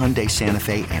all-new Hyundai Santa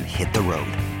Fe and hit the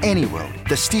road. Any road.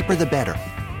 The steeper, the better.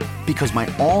 Because my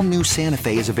all-new Santa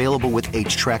Fe is available with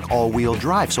H-Track all-wheel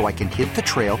drive, so I can hit the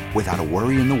trail without a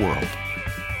worry in the world.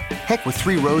 Heck, with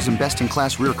 3 rows and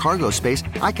best-in-class rear cargo space,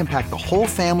 I can pack the whole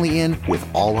family in with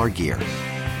all our gear.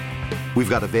 We've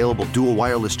got available dual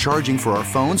wireless charging for our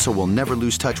phones, so we'll never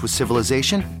lose touch with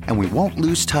civilization, and we won't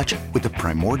lose touch with the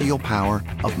primordial power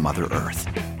of Mother Earth.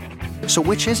 So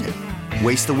which is it?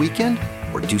 Waste the weekend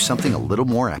or do something a little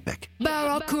more epic?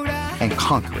 and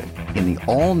conquer it in the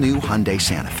all-new Hyundai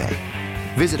Santa Fe.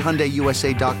 Visit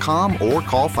HyundaiUSA.com or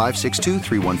call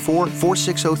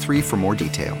 562-314-4603 for more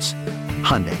details.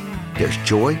 Hyundai, there's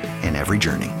joy in every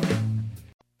journey.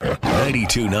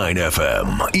 92.9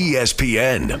 FM,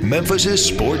 ESPN, Memphis'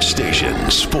 sports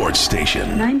station. Sports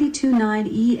station.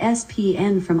 92.9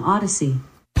 ESPN from Odyssey.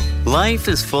 Life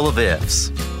is full of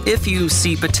ifs. If you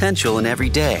see potential in every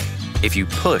day, if you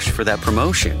push for that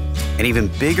promotion, and even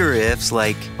bigger ifs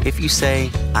like if you say,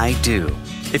 I do.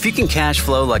 If you can cash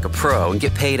flow like a pro and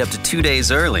get paid up to 2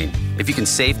 days early, if you can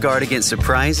safeguard against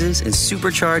surprises and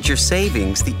supercharge your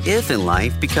savings, the if in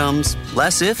life becomes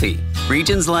less iffy.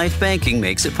 Regions Life Banking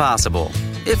makes it possible.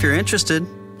 If you're interested.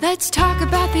 Let's talk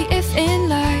about the if in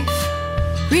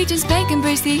life. Regions Bank,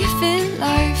 embrace the if in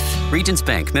life. Regions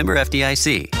Bank, member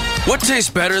FDIC. What tastes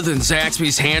better than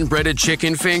Zaxby's hand-breaded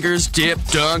chicken fingers,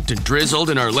 dipped, dunked, and drizzled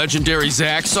in our legendary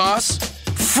Zax sauce?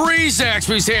 Free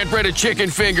Zaxby's hand-breaded chicken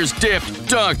fingers, dipped,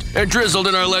 dunked, and drizzled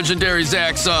in our legendary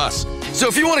Zax sauce. So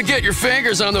if you want to get your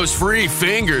fingers on those free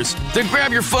fingers, then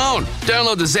grab your phone,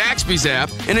 download the Zaxby's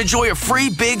app, and enjoy a free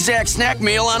Big Zax snack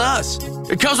meal on us.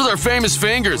 It comes with our famous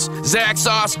fingers, Zax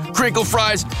sauce, crinkle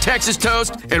fries, Texas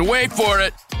toast, and wait for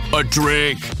it, a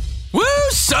drink. Woo,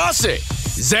 saucy!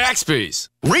 Zaxby's.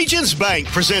 Regions Bank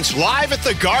presents Live at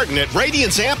the Garden at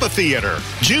Radiance Amphitheater.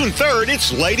 June 3rd,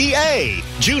 it's Lady A.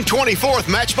 June 24th,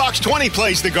 Matchbox 20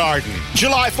 plays the Garden.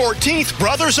 July 14th,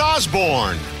 Brothers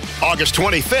Osborne. August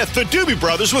 25th, the Doobie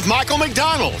Brothers with Michael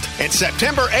McDonald. And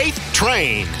September 8th,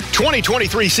 Train.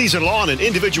 2023 season lawn and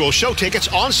individual show tickets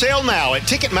on sale now at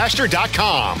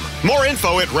Ticketmaster.com. More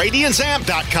info at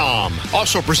RadianceAmp.com.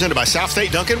 Also presented by South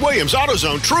State Duncan Williams,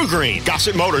 AutoZone, True Green,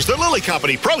 Gossett Motors, The Lilly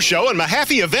Company, Pro Show, and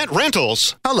Mahaffey Event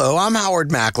Rentals. Hello, I'm Howard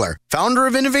Mackler, founder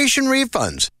of Innovation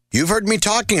Refunds. You've heard me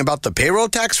talking about the payroll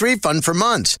tax refund for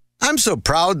months. I'm so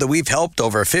proud that we've helped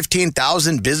over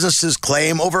 15,000 businesses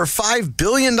claim over $5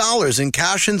 billion in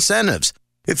cash incentives.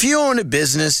 If you own a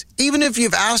business, even if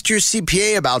you've asked your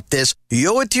CPA about this,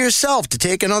 you owe it to yourself to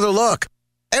take another look.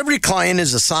 Every client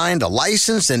is assigned a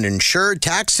licensed and insured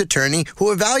tax attorney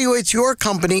who evaluates your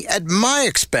company at my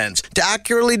expense to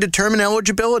accurately determine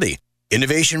eligibility.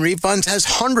 Innovation Refunds has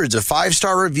hundreds of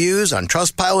 5-star reviews on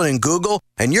Trustpilot and Google,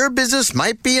 and your business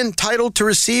might be entitled to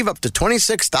receive up to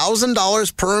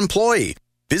 $26,000 per employee.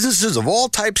 Businesses of all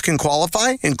types can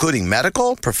qualify, including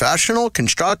medical, professional,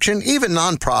 construction, even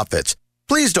nonprofits.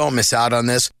 Please don't miss out on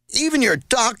this. Even your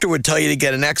doctor would tell you to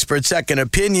get an expert second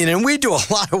opinion, and we do a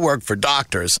lot of work for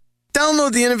doctors.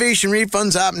 Download the Innovation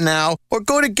Refunds app now or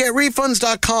go to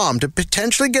getrefunds.com to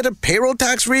potentially get a payroll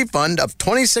tax refund of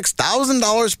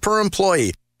 $26,000 per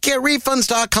employee.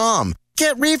 Getrefunds.com.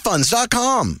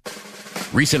 Getrefunds.com.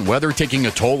 Recent weather taking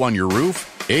a toll on your roof?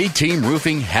 A-Team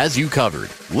Roofing has you covered,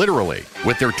 literally,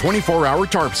 with their 24-hour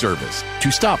tarp service to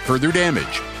stop further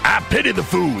damage. I pity the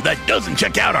fool that doesn't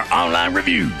check out our online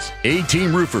reviews.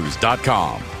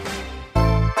 A-TeamRoofers.com.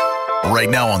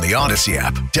 Right now on the Odyssey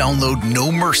app, download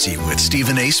No Mercy with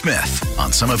Stephen A. Smith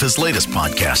on some of his latest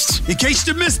podcasts. In case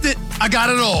you missed it, I got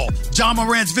it all. John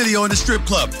Morant's video in the strip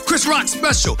club, Chris Rock's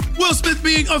special, Will Smith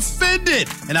being offended,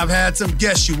 and I've had some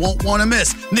guests you won't want to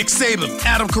miss. Nick Saban,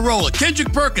 Adam Carolla,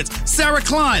 Kendrick Perkins, Sarah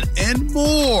Klein, and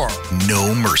more.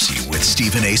 No Mercy with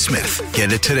Stephen A. Smith.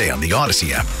 Get it today on the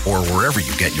Odyssey app or wherever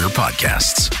you get your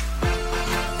podcasts.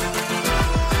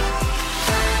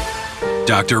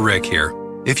 Dr. Rick here.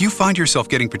 If you find yourself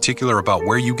getting particular about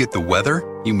where you get the weather,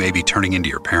 you may be turning into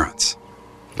your parents.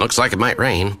 Looks like it might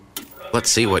rain. Let's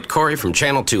see what Corey from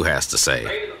Channel 2 has to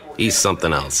say. He's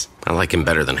something else. I like him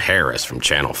better than Harris from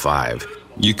Channel 5.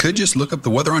 You could just look up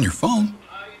the weather on your phone.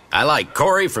 I like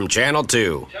Corey from Channel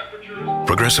 2.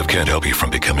 Progressive can't help you from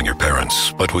becoming your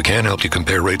parents, but we can help you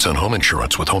compare rates on home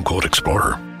insurance with Home Quote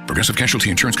Explorer. Progressive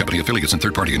Casualty Insurance Company affiliates and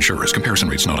third-party insurers. Comparison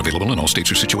rates not available in all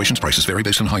states or situations. Prices vary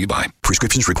based on how you buy.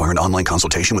 Prescriptions require an online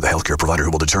consultation with a healthcare provider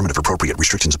who will determine if appropriate.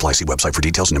 Restrictions apply. See website for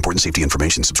details and important safety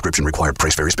information. Subscription required.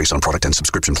 Price varies based on product and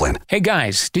subscription plan. Hey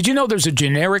guys, did you know there's a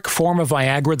generic form of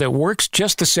Viagra that works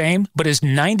just the same, but is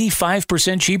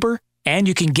 95% cheaper? And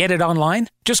you can get it online?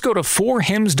 Just go to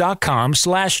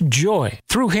 4hims.com/joy.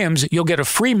 Through Hims, you'll get a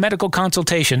free medical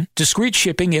consultation, discreet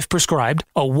shipping if prescribed,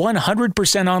 a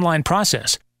 100% online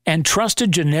process, and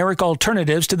trusted generic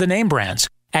alternatives to the name brands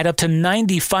at up to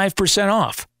 95%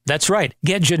 off. That's right.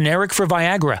 Get generic for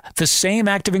Viagra, the same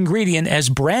active ingredient as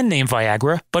brand name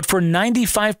Viagra, but for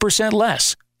 95%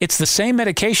 less. It's the same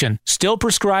medication, still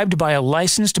prescribed by a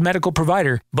licensed medical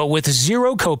provider, but with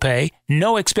zero copay,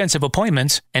 no expensive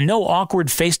appointments, and no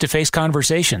awkward face-to-face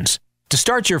conversations. To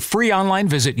start your free online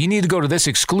visit, you need to go to this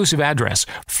exclusive address,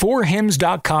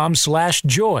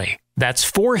 4hims.com/joy. That's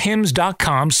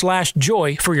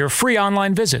forhims.com/joy for your free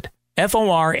online visit.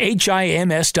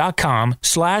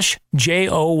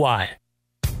 forhims.com/JOY.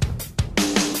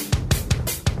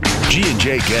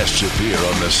 G&J guests appear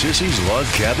on the Sissy's Log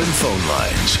Cabin phone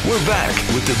lines. We're back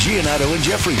with the Giannato and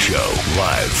Jeffrey Show,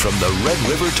 live from the Red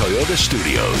River Toyota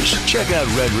Studios. Check out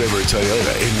Red River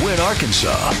Toyota in Wynn,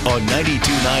 Arkansas on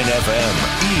 92.9 FM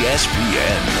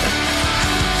ESPN.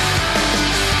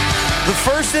 The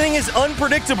first inning is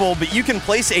unpredictable, but you can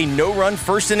place a no-run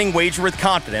first inning wager with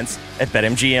confidence at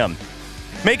BetMGM.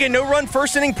 Make a no-run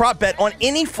first inning prop bet on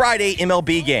any Friday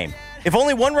MLB game. If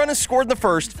only one run is scored in the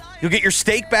first, you'll get your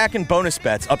stake back in bonus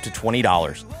bets up to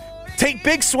 $20. Take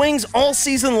big swings all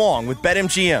season long with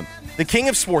BetMGM, the king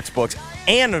of sportsbooks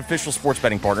and an official sports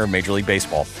betting partner of Major League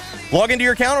Baseball. Log into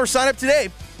your account or sign up today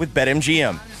with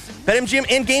BetMGM. BetMGM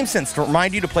and GameSense to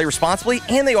remind you to play responsibly,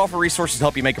 and they offer resources to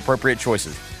help you make appropriate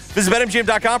choices. Visit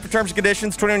BetMGM.com for terms and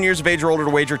conditions. 21 years of age or older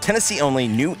to wager. Tennessee only.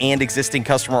 New and existing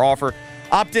customer offer.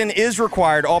 Opt-in is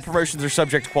required. All promotions are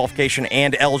subject to qualification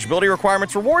and eligibility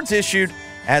requirements. Rewards issued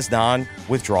as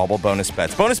non-withdrawable bonus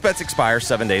bets. Bonus bets expire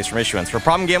 7 days from issuance. For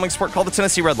problem gambling support, call the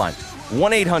Tennessee Red Line.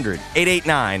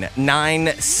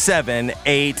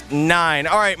 1-800-889-9789.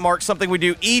 All right, Mark, something we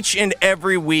do each and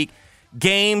every week.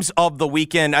 Games of the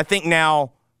weekend. I think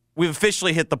now we've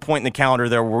officially hit the point in the calendar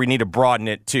there where we need to broaden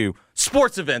it to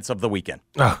sports events of the weekend.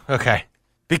 Oh, okay.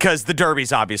 Because the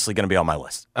Derby's obviously going to be on my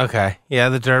list. Okay. Yeah,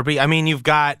 the Derby. I mean, you've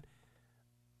got,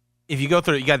 if you go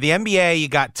through it, you got the NBA, you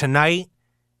got tonight,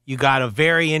 you got a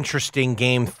very interesting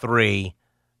Game 3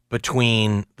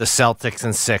 between the Celtics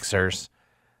and Sixers,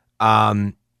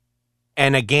 and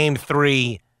a Game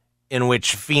 3 in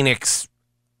which Phoenix,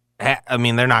 I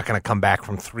mean, they're not going to come back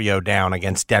from 3-0 down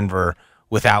against Denver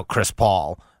without Chris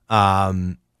Paul,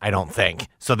 I don't think.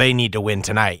 So they need to win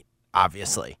tonight,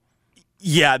 obviously.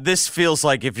 Yeah, this feels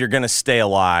like if you're going to stay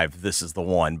alive, this is the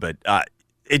one. But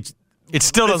it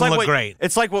still doesn't look great.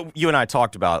 It's like what you and I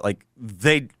talked about. Like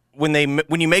when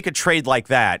you make a trade like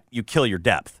that, you kill your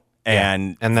depth,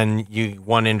 and then you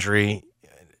one injury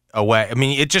away. I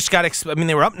mean, it just got.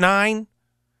 They were up 9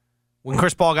 when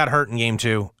Chris Paul got hurt in Game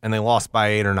 2, and they lost by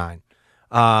 8 or 9.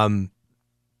 So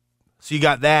you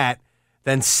got that.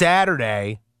 Then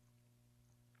Saturday,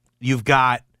 you've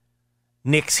got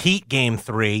Knicks Heat Game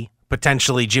 3.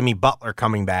 Potentially Jimmy Butler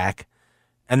coming back.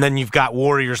 And then you've got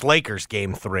Warriors-Lakers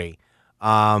Game 3.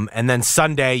 And then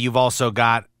Sunday, you've also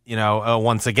got,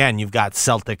 once again, you've got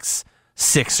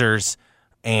Celtics-Sixers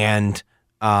and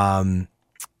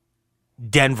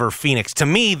Denver-Phoenix. To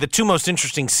me, the two most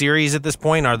interesting series at this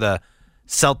point are the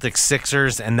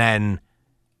Celtics-Sixers and then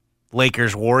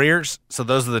Lakers-Warriors. So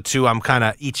those are the two I'm kind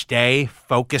of each day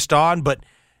focused on. But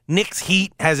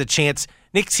Knicks-Heat has a chance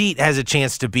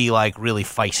to be like really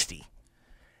feisty.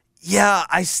 Yeah,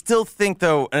 I still think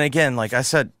though, and again, like I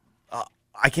said,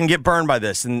 I can get burned by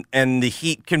this, and the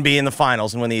Heat can be in the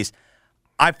finals and win these.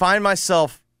 I find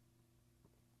myself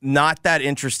not that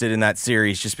interested in that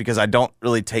series just because I don't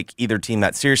really take either team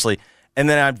that seriously, and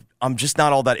then I'm just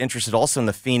not all that interested also in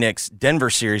the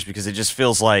Phoenix-Denver series because it just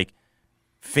feels like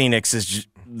Phoenix is just,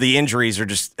 the injuries are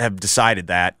just have decided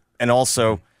that, and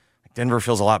also Denver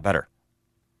feels a lot better.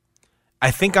 I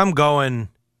think I'm going.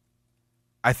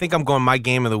 My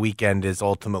game of the weekend is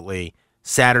ultimately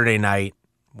Saturday night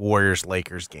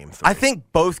Warriors-Lakers Game 3. I think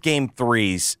both Game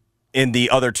 3s in the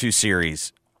other two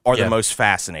series are the most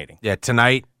fascinating. Yeah,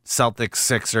 tonight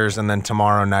Celtics-Sixers, and then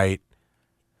tomorrow night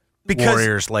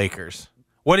Warriors-Lakers.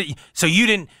 So you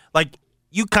didn't like.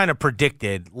 You kind of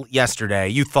predicted yesterday.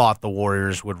 You thought the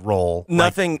Warriors would roll.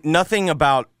 Nothing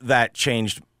about that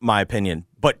changed my opinion.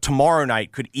 But tomorrow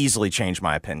night could easily change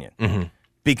my opinion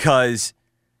because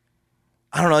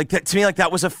I don't know. Like to me, like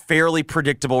that was a fairly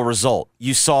predictable result.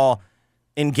 You saw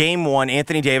in Game 1,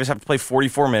 Anthony Davis have to play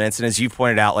 44 minutes, and as you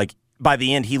pointed out, like by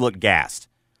the end he looked gassed.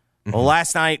 Well,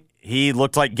 last night he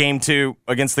looked like Game 2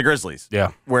 against the Grizzlies,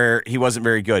 where he wasn't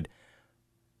very good.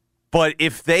 But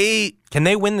if can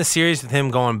they win the series with him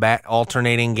going back,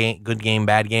 alternating good game,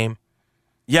 bad game?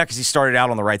 Yeah, because he started out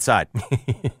on the right side.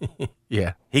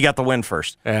 Yeah. He got the win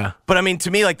first. Yeah. But, I mean,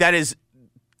 to me, like, that is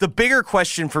the bigger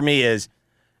question for me is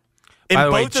by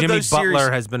the way, Jimmy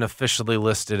Butler has been officially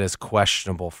listed as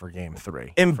questionable for Game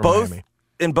 3. In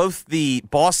both the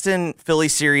Boston-Philly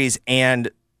series and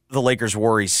the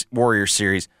Lakers-Warriors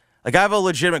series, like, I have a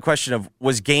legitimate question of,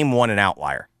 was Game 1 an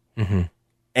outlier? Mm-hmm.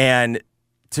 And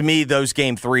to me, those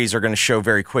Game 3s are going to show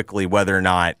very quickly whether or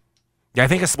not. Yeah, I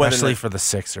think especially for the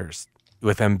Sixers.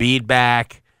 With Embiid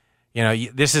back,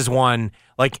 this is one,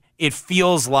 like, it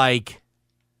feels like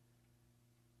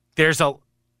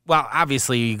well,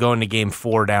 obviously you go into game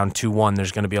 4 down 2-1,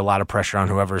 there's going to be a lot of pressure on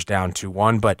whoever's down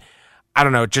 2-1, but I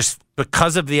don't know, just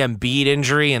because of the Embiid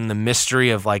injury and the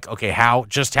mystery of like, okay, how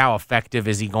effective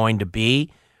is he going to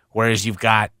be? Whereas you've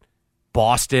got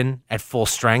Boston at full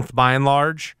strength by and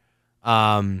large.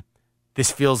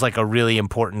 This feels like a really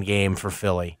important game for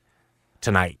Philly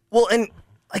tonight. Well, and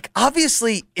like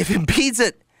obviously if Embiid's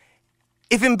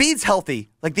healthy,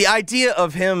 like the idea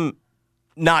of him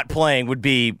not playing would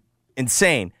be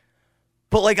insane.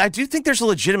 But like I do think there's a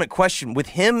legitimate question with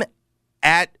him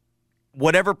at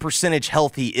whatever percentage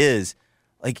health he is.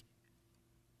 Like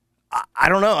I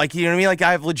don't know, like you know what I mean? Like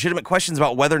I have legitimate questions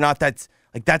about whether or not that's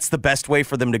the best way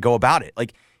for them to go about it.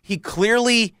 Like he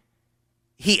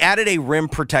added a rim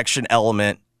protection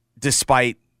element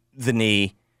despite the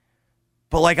knee.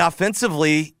 But like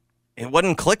offensively, it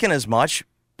wasn't clicking as much.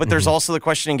 But there's also the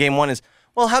question in game 1 is,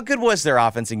 well, how good was their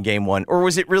offense in game 1? Or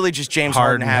was it really just James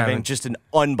Harden having just an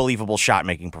unbelievable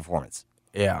shot-making performance?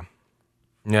 Yeah.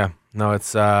 Yeah. No,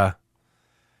 it's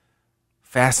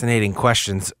fascinating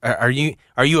questions. Are you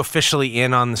officially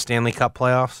in on the Stanley Cup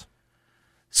playoffs?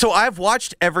 So I've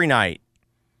watched every night.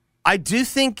 I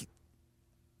think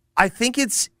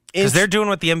it's because they're doing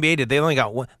what the NBA did. They only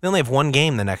have one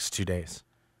game the next 2 days.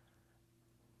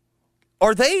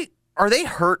 Are they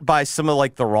hurt by some of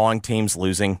like the wrong teams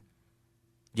losing?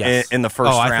 Yes. In the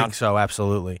first round? I think so,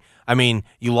 absolutely. I mean,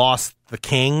 you lost the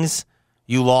Kings.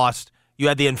 You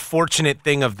had the unfortunate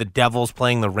thing of the Devils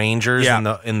playing the Rangers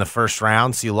in the first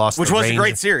round, so you lost Which was a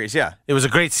great series, yeah. It was a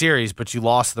great series, but you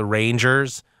lost the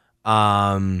Rangers.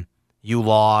 You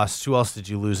lost. Who else did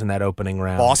you lose in that opening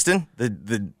round? Boston.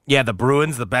 The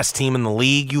Bruins, the best team in the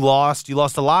league. You lost. You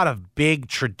lost a lot of big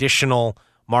traditional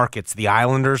markets. The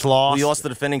Islanders lost. Well, you lost the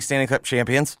defending Stanley Cup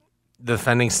champions.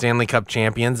 Defending Stanley Cup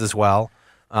champions as well.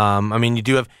 I mean,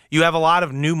 you have a lot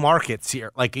of new markets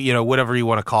here, like whatever you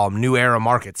want to call them, new era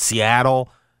markets. Seattle,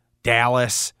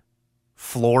 Dallas,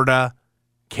 Florida,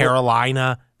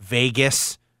 Carolina,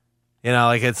 Vegas.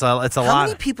 It's a lot. How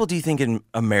many people do you think in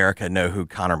America know who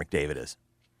Connor McDavid is?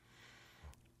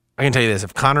 I can tell you this: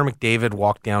 if Connor McDavid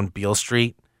walked down Beale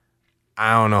Street,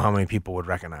 I don't know how many people would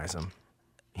recognize him.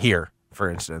 Here, for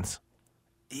instance.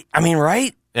 I mean,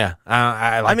 right? Yeah.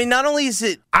 I mean, not only is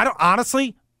it, I don't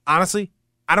honestly, I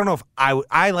don't know if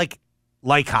I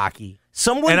like hockey.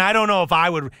 And I don't know if I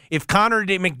would, if Connor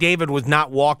McDavid was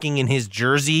not walking in his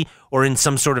jersey or in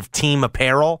some sort of team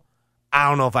apparel, I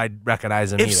don't know if I'd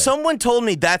recognize him either. If someone told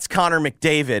me that's Connor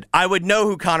McDavid, I would know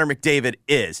who Connor McDavid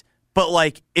is. But,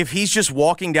 like, if he's just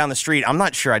walking down the street, I'm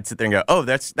not sure I'd sit there and go, oh,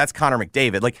 that's Connor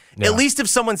McDavid. Like, at least if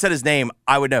someone said his name,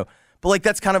 I would know. But, like,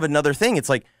 that's kind of another thing. It's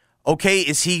like, okay,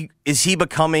 is he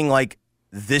becoming, like,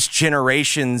 this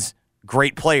generation's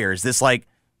great player? Is this, like,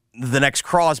 the next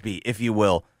Crosby, if you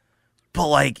will? But,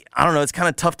 like, I don't know. It's kind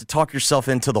of tough to talk yourself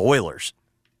into the Oilers.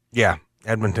 Yeah,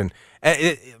 Edmonton.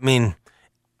 I mean,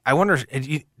 I wonder,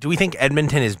 do we think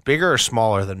Edmonton is bigger or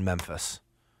smaller than Memphis?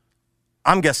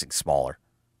 I'm guessing smaller.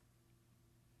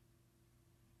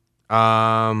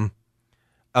 A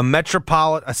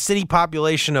city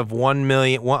population of 1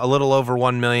 million, a little over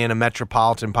 1 million, a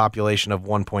metropolitan population of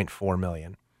 1.4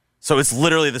 million. So it's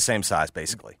literally the same size,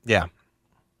 basically. Yeah.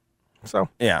 So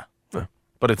yeah,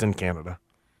 but it's in Canada,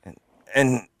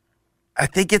 and I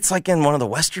think it's like in one of the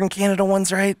Western Canada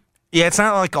ones, right? Yeah, it's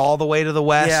not like all the way to the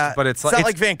west, but it's not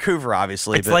like Vancouver,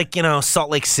 obviously. It's like Salt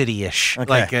Lake City-ish,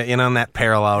 like in that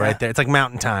parallel right there. It's like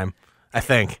Mountain Time. I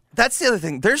think. That's the other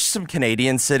thing. There's some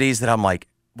Canadian cities that I'm like,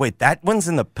 wait, that one's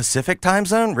in the Pacific time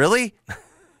zone? Really?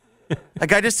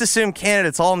 Like, I just assume Canada,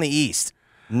 it's all in the East.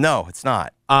 No, it's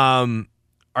not.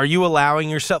 Are you allowing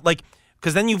yourself, like,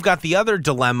 because then you've got the other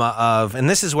dilemma of, and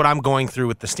this is what I'm going through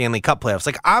with the Stanley Cup playoffs.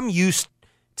 Like, I'm used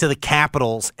to the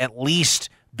Capitals at least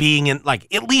being in,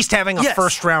 like, at least having a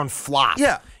first round flop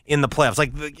in the playoffs.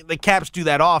 Like, the Caps do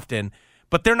that often,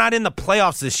 but they're not in the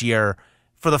playoffs this year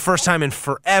for the first time in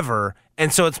forever,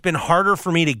 and so it's been harder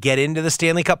for me to get into the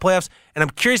Stanley Cup playoffs, and I'm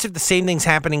curious if the same thing's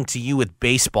happening to you with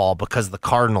baseball because the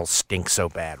Cardinals stink so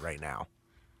bad right now.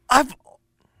 I'm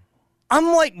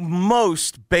like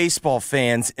most baseball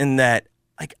fans in that,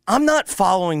 like, I'm not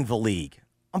following the league.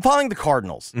 I'm following the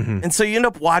Cardinals, and so you end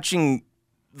up watching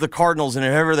the Cardinals and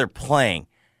whoever they're playing.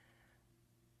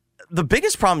 The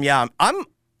biggest problem,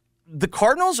 the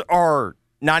Cardinals are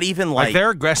not even like they're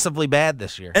aggressively bad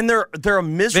this year. And they're a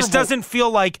miserable. This doesn't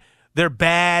feel like they're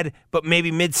bad, but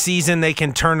maybe mid-season they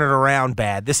can turn it around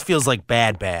bad. This feels like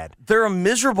bad. They're a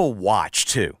miserable watch,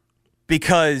 too,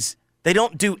 because they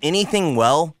don't do anything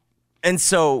well. And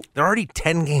so they're already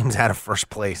 10 games out of first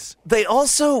place. They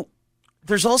also,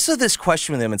 there's also this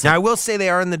question with them. Now, I will say they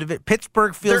are in the division.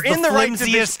 Pittsburgh feels the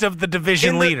flimsiest of the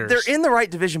division leaders. They're in the right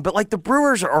division, but like the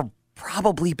Brewers are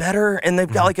probably better, and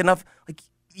they've got like enough. Like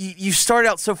you start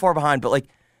out so far behind, but like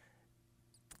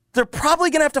they're probably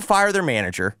gonna have to fire their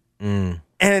manager, and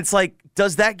it's like,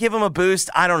 does that give them a boost?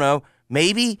 I don't know,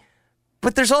 maybe.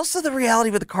 But there's also the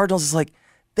reality with the Cardinals is like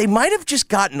they might have just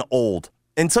gotten old,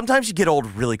 and sometimes you get old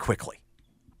really quickly.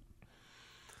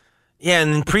 Yeah,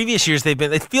 and in previous years,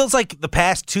 it feels like the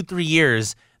past 2-3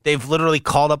 years, they've literally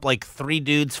called up like 3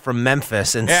 dudes from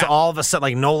Memphis, and so all of a sudden,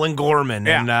 like Nolan Gorman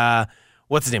and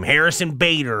what's his name, Harrison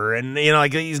Bader, and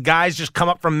like these guys just come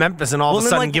up from Memphis and all of a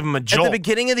sudden give them a jolt. At the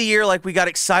beginning of the year, like we got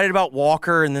excited about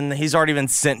Walker, and then he's already been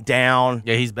sent down.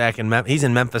 Yeah, he's back in he's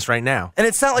in Memphis right now. And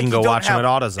it's not like you can go watch him at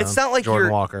AutoZone. It's not like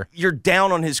you're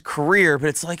down on his career, but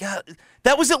it's like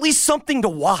that was at least something to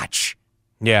watch.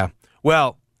 Yeah.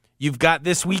 Well, you've got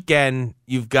this weekend,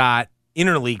 you've got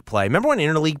interleague play. Remember when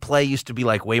interleague play used to be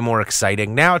like way more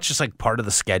exciting? Now it's just like part of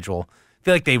the schedule. I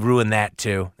feel like they ruined that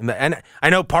too. And I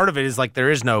know part of it is like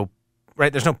there's no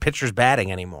pitchers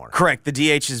batting anymore. Correct. The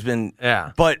DH has been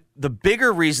But the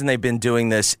bigger reason they've been doing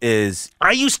this is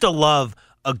I used to love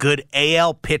a good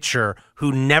AL pitcher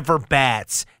who never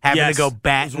bats having to go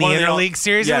bat in the interleague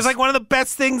series. It was like one of the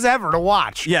best things ever to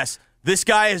watch. Yes. This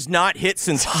guy has not hit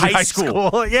since high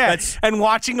school. Yeah. And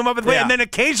watching him up at the plate. And then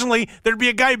occasionally there'd be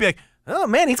a guy who'd be like, oh,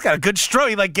 man, he's got a good stroke.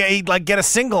 He'd get a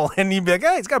single, and you'd be like,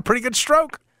 he's got a pretty good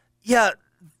stroke. Yeah.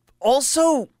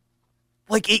 Also,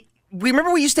 we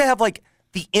remember we used to have, like,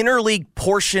 the interleague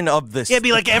portion of this. Yeah, it'd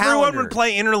be like everyone would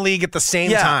play interleague at the same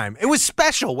time. It was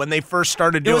special when they first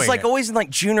started doing it. It was like always in,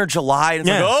 like, June or July. And it's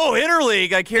like, oh,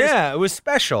 interleague. Yeah, it was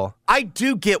special. I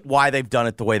do get why they've done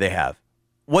it the way they have.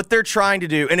 What they're trying to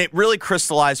do, and it really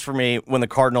crystallized for me when the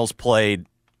Cardinals played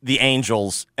the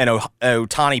Angels and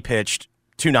Ohtani pitched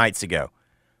 2 nights ago.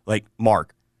 Like,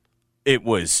 Mark, it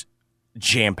was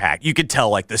jam-packed. You could tell,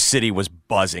 like, the city was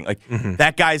buzzing. Like,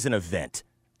 that guy's an event.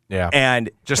 Yeah. And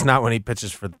just not when he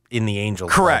pitches in the Angels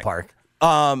ballpark.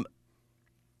 Well,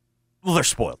 they're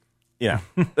spoiled. You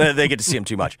know, they get to see him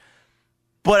too much.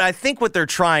 But I think what they're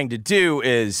trying to do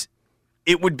is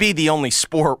it would be the only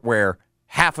sport where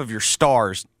half of your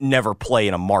stars never play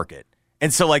in a market.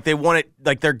 And so, like, they want it,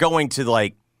 like, they're going to,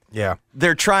 like,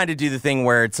 they're trying to do the thing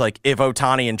where it's like if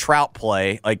Ohtani and Trout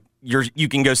play, like, you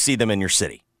can go see them in your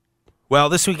city. Well,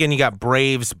 this weekend you got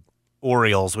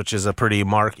Braves-Orioles, which is a pretty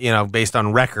based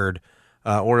on record,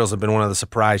 Orioles have been one of the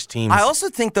surprise teams. I also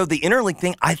think, though, the interleague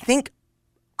thing, I think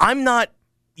I'm not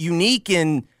unique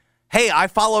in, hey, I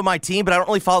follow my team, but I don't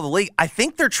really follow the league. I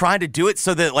think they're trying to do it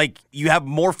so that, like, you have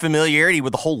more familiarity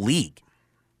with the whole league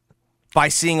by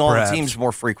seeing all the teams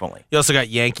more frequently. You also got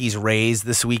Yankees-Rays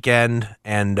this weekend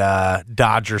and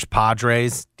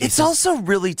Dodgers-Padres. It's also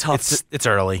really tough. It's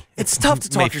early. It's tough to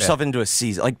talk yourself into a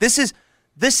season. Like, this is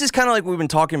kind of like we've been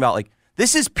talking about. Like,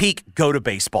 this is peak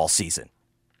go-to-baseball season.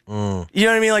 You know what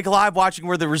I mean? Like, live watching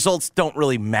where the results don't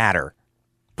really matter.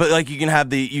 But, like, you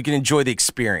can enjoy the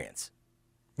experience.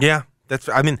 Yeah.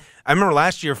 I remember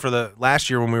last year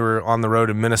when we were on the road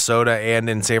in Minnesota and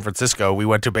in San Francisco, we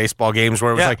went to baseball games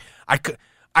where it was like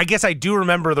I guess I do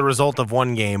remember the result of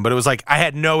one game, but it was like I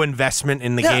had no investment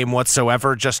in the game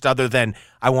whatsoever, just other than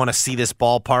I want to see this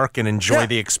ballpark and enjoy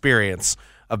the experience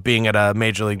of being at a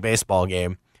Major League Baseball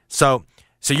game. So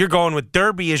you're going with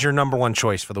Derby as your number one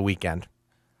choice for the weekend.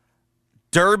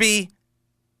 Derby,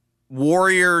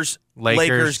 Warriors,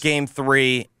 Lakers Game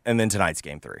 3, and then tonight's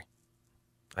Game 3.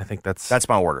 I think that's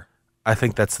my order. I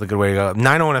think that's the good way to go.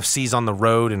 901FC's on the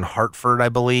road in Hartford, I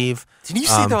believe. Did you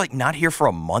see they're like not here for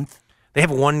a month? They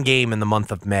have one game in the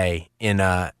month of May at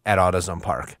AutoZone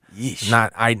Park. Yeesh.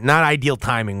 Not ideal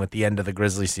timing with the end of the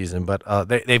Grizzly season, but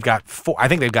they've got 4. I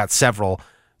think they've got 3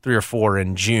 or 4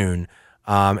 in June,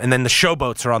 and then the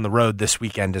Showboats are on the road this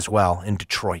weekend as well in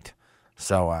Detroit.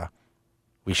 So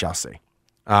we shall see.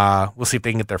 We'll see if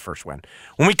they can get their first win.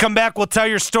 When we come back, we'll tell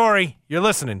your story. You're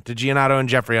listening to Giannato and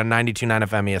Jeffrey on 92.9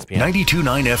 FM ESPN.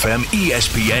 92.9 FM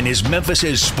ESPN is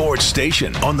Memphis' sports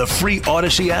station on the free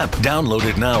Odyssey app. Download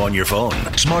it now on your phone.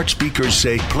 Smart speakers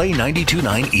say play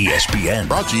 92.9 ESPN.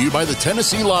 Brought to you by the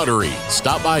Tennessee Lottery.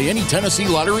 Stop by any Tennessee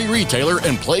Lottery retailer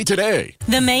and play today.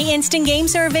 The May Instant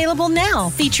Games are available now,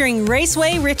 featuring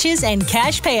Raceway, Riches, and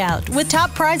Cash Payout, with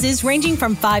top prizes ranging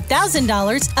from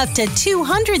 $5,000 up to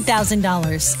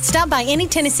 $200,000. Stop by any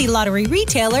Tennessee Lottery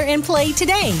retailer and play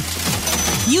today.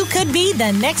 You could be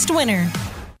the next winner.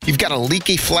 You've got a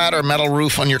leaky flat or metal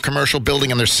roof on your commercial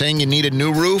building and they're saying you need a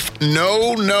new roof?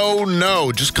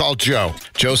 No. Just call Joe.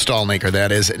 Joe Stallmaker,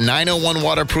 that is. 901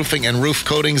 Waterproofing and Roof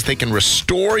Coatings. They can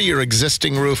restore your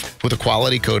existing roof with a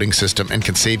quality coating system and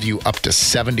can save you up to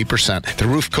 70%. The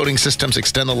roof coating systems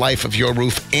extend the life of your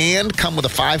roof and come with a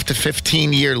 5 to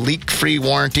 15-year leak-free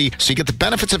warranty, so you get the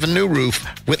benefits of a new roof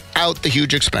without the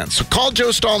huge expense. So call Joe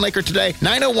Stallmaker today,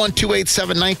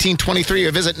 901-287-1923,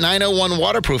 or visit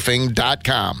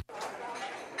 901waterproofing.com.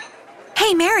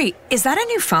 Hey, Mary, is that a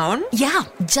new phone? Yeah,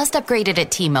 just upgraded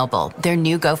at T-Mobile. Their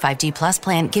new Go 5G Plus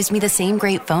plan gives me the same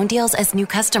great phone deals as new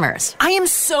customers. I am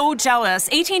so jealous.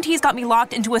 AT&T's got me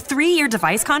locked into a 3-year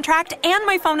device contract, and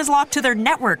my phone is locked to their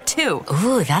network, too.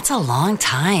 Ooh, that's a long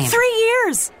time. 3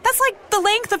 years! That's like the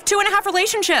length of 2.5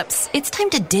 relationships. It's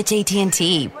time to ditch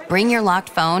AT&T. Bring your locked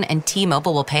phone, and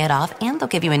T-Mobile will pay it off, and they'll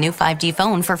give you a new 5G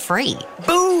phone for free.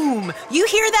 Boom! You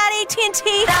hear that,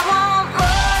 AT&T?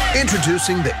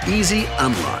 Introducing the Easy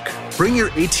Unlock. Bring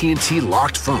your AT&T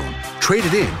locked phone, trade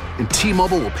it in, and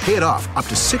T-Mobile will pay it off up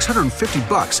to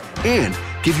 $650 and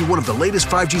give you one of the latest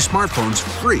 5G smartphones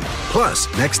free. Plus,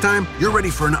 next time, you're ready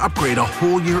for an upgrade a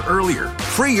whole year earlier.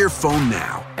 Free your phone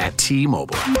now at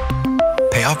T-Mobile.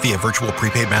 Pay off via virtual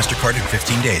prepaid MasterCard in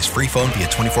 15 days. Free phone via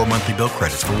 24 monthly bill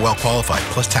credits for well-qualified,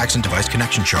 plus tax and device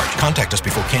connection charge. Contact us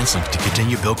before canceling to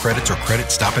continue bill credits or credit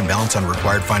stop and balance on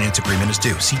required finance agreement is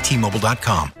due. See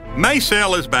T-Mobile.com. May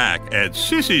sale is back at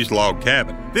Sissy's Log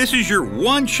Cabin. This is your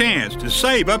one chance to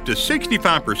save up to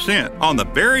 65% on the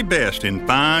very best in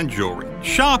fine jewelry.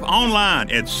 Shop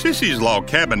online at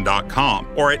sissyslogcabin.com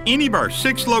or at any of our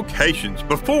 6 locations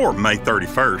before May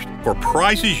 31st for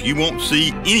prices you won't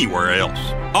see anywhere else.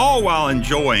 All while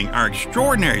enjoying our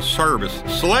extraordinary service,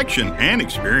 selection, and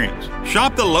experience.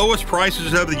 Shop the lowest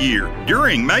prices of the year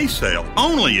during May sale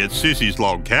only at Sissy's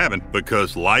Log Cabin,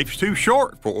 because life's too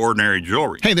short for ordinary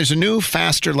jewelry. Hey, there's a new,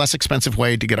 faster, less expensive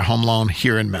way to get a home loan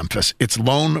here in Memphis. It's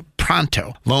Loan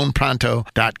Pronto,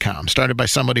 loanpronto.com. Started by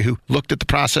somebody who looked at the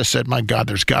process, said, my God,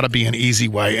 there's got to be an easy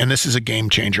way, and this is a game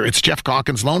changer. It's Jeff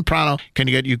Calkins. Loan Pronto can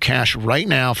get you cash right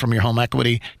now from your home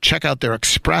equity. Check out their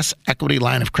Express Equity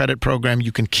Line of Credit program.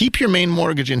 You can keep your main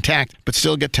mortgage intact, but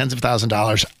still get tens of thousands of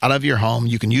dollars out of your home.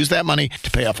 You can use that money to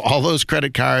pay off all those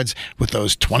credit cards with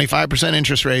those 25%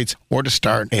 interest rates, or to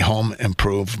start a home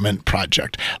improvement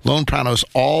project. Loan Pronto's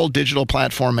all-digital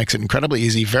platform makes it incredibly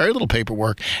easy, very little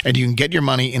paperwork, and you can get your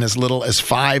money in as little as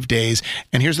 5 days.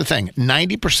 And here's the thing,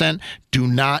 90% do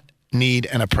not need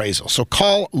an appraisal. So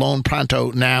call Loan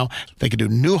Pronto now. They can do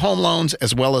new home loans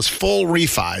as well as full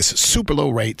refis, super low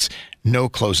rates, no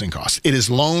closing costs. It is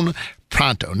Loan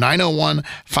Pronto,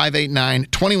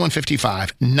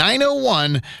 901-589-2155,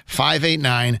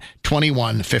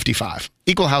 901-589-2155.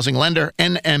 Equal housing lender,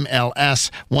 NMLS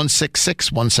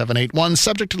 1661781,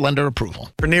 subject to lender approval.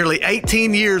 For nearly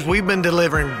 18 years, we've been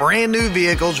delivering brand new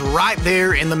vehicles right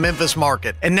there in the Memphis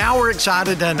market. And now we're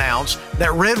excited to announce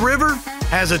that Red River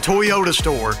has a Toyota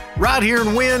store right here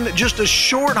in Wynn, just a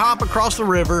short hop across the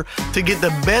river to get the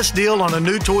best deal on a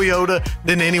new Toyota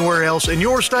than anywhere else in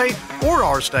your state or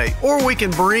our state. Or we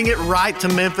can bring it right to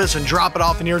Memphis and drop it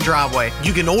off in your driveway.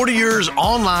 You can order yours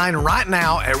online right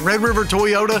now at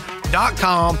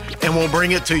redrivertoyota.com and we'll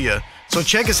bring it to you. So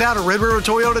check us out at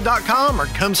redrivertoyota.com or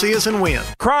come see us in Wynn.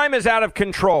 Crime is out of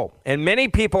control, and many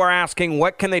people are asking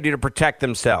what can they do to protect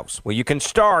themselves. Well, you can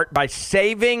start by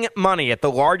saving money at the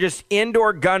largest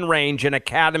indoor gun range and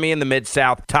academy in the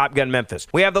Mid-South, Top Gun Memphis.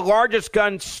 We have the largest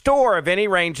gun store of any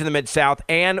range in the Mid-South,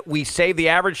 and we save the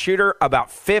average shooter about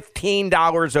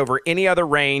 $15 over any other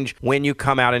range when you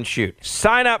come out and shoot.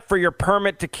 Sign up for your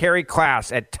permit to carry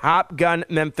class at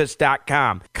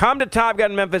TopGunMemphis.com. Come to Top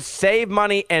Gun Memphis, save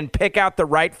money, and pick out the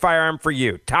right firearm for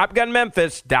you.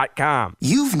 TopGunMemphis.com.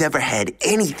 You've never had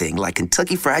anything like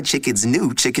Kentucky Fried Chicken's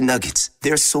new chicken nuggets.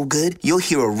 They're so good, you'll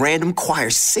hear a random choir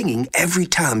singing every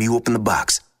time you open the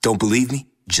box. Don't believe me?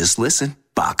 Just listen.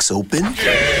 Box open.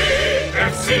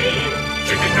 KFC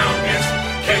chicken nuggets.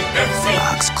 KFC.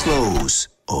 Box close.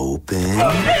 Open.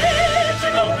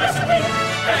 Original recipe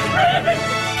and rabbit.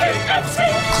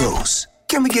 KFC. Close.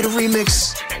 Can we get a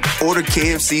remix? Order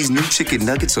KFC's new chicken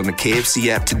nuggets on the KFC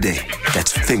app today.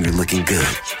 That's finger looking good.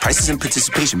 Prices and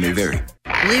participation may vary.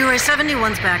 Leroy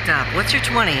 71's backed up. What's your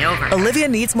 20? Over. Olivia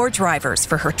needs more drivers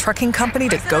for her trucking company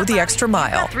to go the extra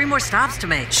mile. 3 more stops to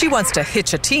make. She wants to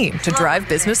hitch a team to drive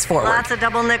business forward. Lots of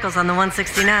double nickels on the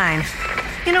 169.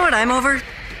 You know what I'm over?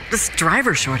 This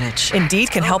driver shortage.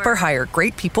 Indeed can help her hire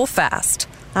great people fast.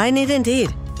 I need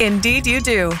Indeed. Indeed you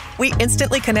do. We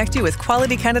instantly connect you with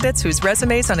quality candidates whose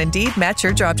resumes on Indeed match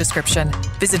your job description.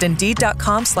 Visit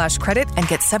Indeed.com/credit and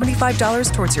get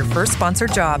 $75 towards your first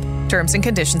sponsored job. Terms and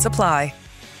conditions apply.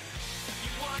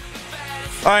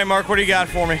 All right, Mark, what do you got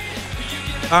for me?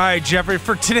 All right, Jeffrey,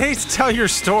 for today's Tell Your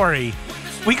Story,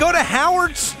 we go to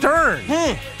Howard Stern.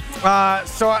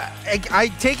 So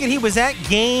I take it he was at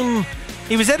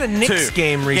a Knicks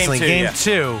game recently, game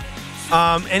two.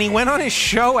 And he went on his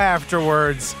show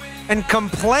afterwards and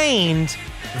complained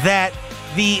that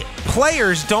the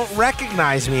players don't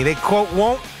recognize me. They, quote,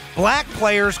 black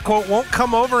players, quote, won't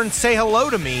come over and say hello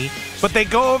to me, but they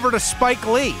go over to Spike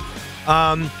Lee.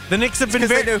 The Knicks have been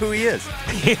they know who he is.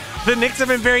 The Knicks have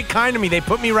been very kind to me. They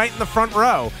put me right in the front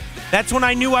row. That's when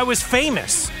I knew I was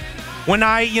famous. When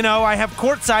I have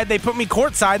courtside, they put me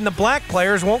courtside, and the black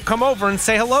players won't come over and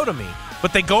say hello to me,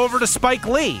 but they go over to Spike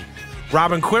Lee.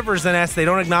 Robin Quivers then asked, they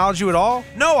don't acknowledge you at all?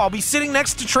 No, I'll be sitting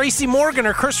next to Tracy Morgan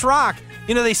or Chris Rock.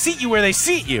 They seat you where they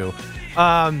seat you.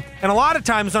 And a lot of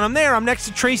times when I'm there, I'm next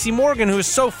to Tracy Morgan, who is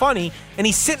so funny, and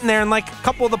he's sitting there, and like a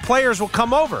couple of the players will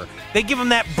come over. They give him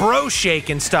that bro shake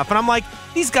and stuff, and I'm like,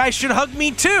 these guys should hug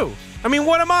me too. I mean,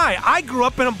 what am I? I grew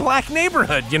up in a black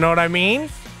neighborhood, you know what I mean?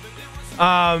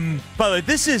 By the way,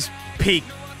 this is peak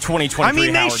 2023 I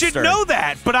mean, they Howard should Stern. know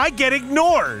that, but I get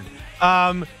ignored.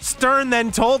 Stern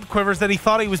then told Quivers that he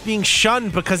thought he was being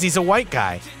shunned because he's a white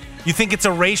guy. You think it's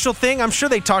a racial thing? I'm sure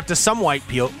they talked to some white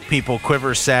people,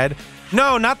 Quivers said.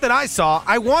 No, not that I saw.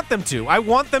 I want them to. I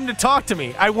want them to talk to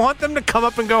me. I want them to come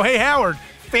up and go, hey, Howard,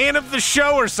 fan of the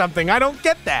show or something. I don't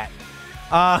get that.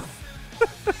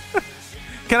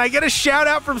 Can I get a shout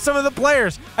out from some of the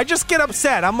players? I just get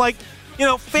upset. I'm like,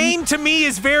 fame to me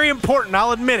is very important.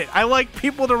 I'll admit it. I like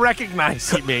people to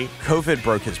recognize me. COVID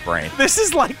broke his brain. This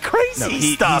is like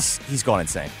crazy stuff. He's gone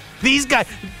insane. These guys,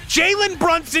 Jalen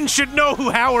Brunson should know who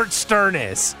Howard Stern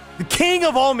is. The king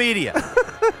of all media.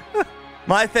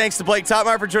 My thanks to Blake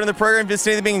Topmeyer for joining the program.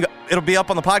 It'll be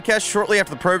up on the podcast shortly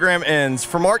after the program ends.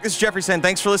 For Mark, this is Jeffrey saying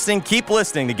thanks for listening. Keep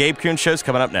listening. The Gabe Kuhn Show's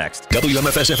coming up next.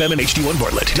 WMFS-FM and HD1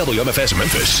 Bartlett. WMFS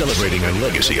Memphis, celebrating a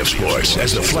legacy of sports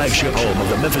as the flagship home of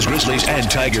the Memphis Grizzlies and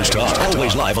Tigers Talk.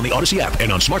 Always live on the Odyssey app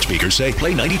and on smart speakers. Say,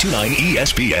 play 92.9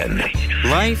 ESPN.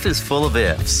 Life is full of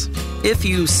ifs. If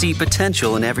you see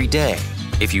potential in every day,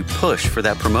 if you push for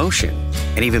that promotion,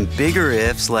 and even bigger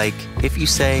ifs like if you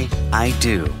say, I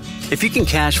do. If you can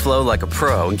cash flow like a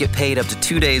pro and get paid up to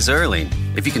 2 days early,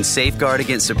 if you can safeguard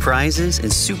against surprises and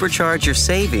supercharge your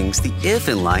savings, the if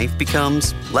in life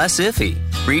becomes less iffy.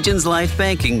 Regions Life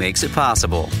Banking makes it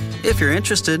possible. If you're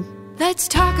interested. Let's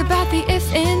talk about the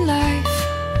if in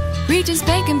life. Regions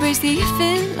Bank, embrace the if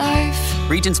in life.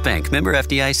 Regions Bank, member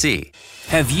FDIC.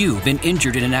 Have you been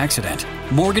injured in an accident?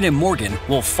 Morgan & Morgan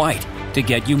will fight to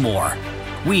get you more.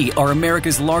 We are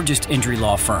America's largest injury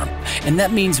law firm, and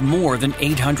that means more than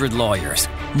 800 lawyers,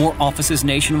 more offices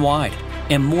nationwide,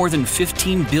 and more than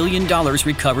 $15 billion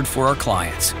recovered for our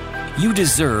clients. You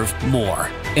deserve more,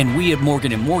 and we at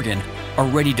Morgan & Morgan are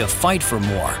ready to fight for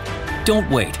more. Don't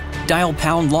wait. Dial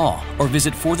Pound Law or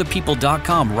visit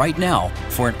forthepeople.com right now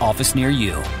for an office near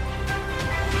you.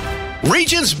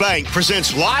 Regions Bank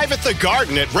presents Live at the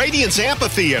Garden at Radiance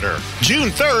Amphitheater. June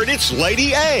 3rd, it's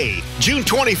Lady A. June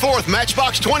 24th,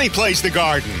 Matchbox 20 plays the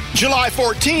Garden. July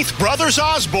 14th, Brothers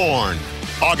Osborne.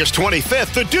 August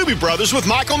 25th, the Doobie Brothers with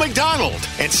Michael McDonald.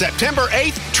 And September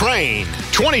 8th, Train.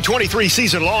 2023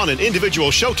 season lawn and individual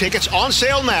show tickets on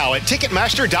sale now at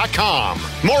Ticketmaster.com.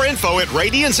 More info at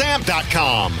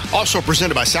RadianceAmp.com. Also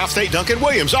presented by South State Duncan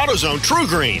Williams, AutoZone, True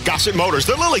Green, Gossett Motors,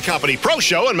 The Lilly Company, Pro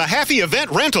Show, and Mahaffey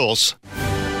Event Rentals.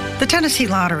 The Tennessee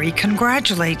Lottery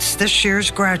congratulates this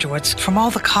year's graduates from all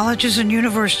the colleges and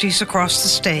universities across the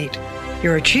state.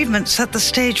 Your achievements set the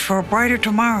stage for a brighter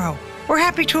tomorrow. We're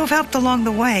happy to have helped along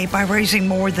the way by raising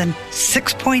more than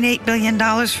 $6.8 billion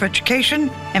for education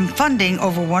and funding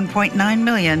over $1.9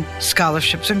 million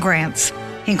scholarships and grants,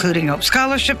 including Hope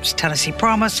Scholarships, Tennessee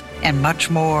Promise, and much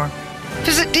more.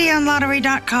 Visit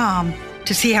DionLottery.com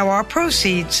to see how our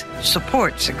proceeds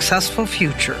support successful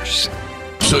futures.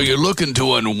 So you're looking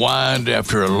to unwind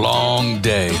after a long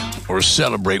day or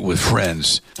celebrate with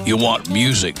friends. You want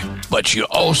music, but you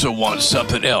also want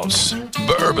something else.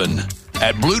 Bourbon.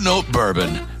 At Blue Note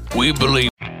Bourbon, we believe...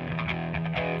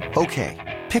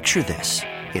 Okay, picture this.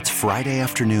 It's Friday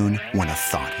afternoon when a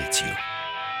thought hits you.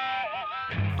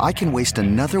 I can waste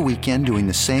another weekend doing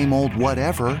the same old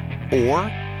whatever, or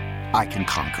I can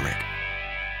conquer it.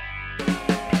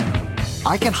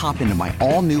 I can hop into my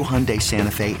all-new Hyundai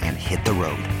Santa Fe and hit the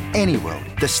road. Any road.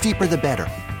 The steeper, the better.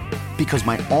 Because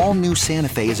my all-new Santa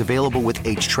Fe is available with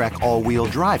H-Track all-wheel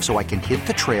drive, so I can hit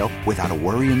the trail without a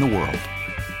worry in the world.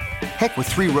 Heck, with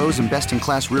 3 rows and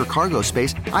best-in-class rear cargo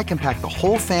space, I can pack the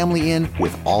whole family in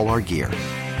with all our gear.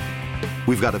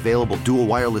 We've got available dual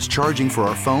wireless charging for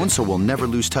our phones, so we'll never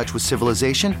lose touch with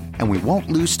civilization, and we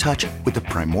won't lose touch with the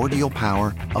primordial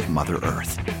power of Mother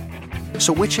Earth.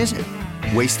 So which is it?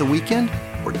 Waste the weekend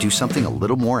or do something a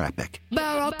little more epic?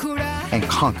 And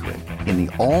conquer it in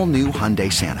the all-new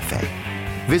Hyundai Santa Fe.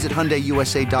 Visit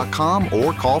HyundaiUSA.com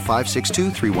or call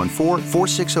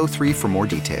 562-314-4603 for more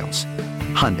details.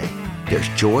 Hyundai, there's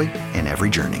joy in every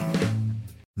journey.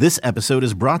 This episode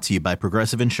is brought to you by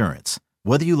Progressive Insurance.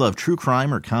 Whether you love true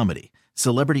crime or comedy,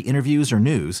 celebrity interviews or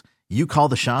news, you call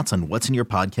the shots on what's in your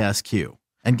podcast queue.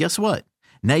 And guess what?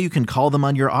 Now you can call them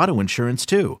on your auto insurance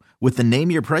too with the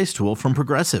Name Your Price tool from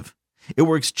Progressive. It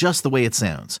works just the way it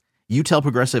sounds. You tell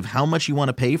Progressive how much you want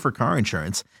to pay for car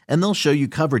insurance, and they'll show you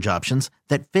coverage options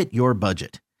that fit your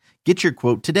budget. Get your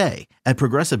quote today at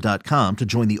Progressive.com to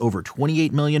join the over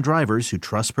 28 million drivers who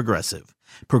trust Progressive.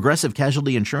 Progressive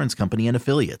Casualty Insurance Company and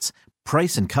Affiliates.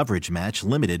 Price and coverage match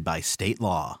limited by state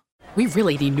law. We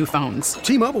really need new phones.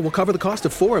 T-Mobile will cover the cost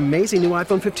of 4 amazing new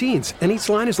iPhone 15s, and each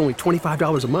line is only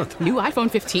 $25 a month. New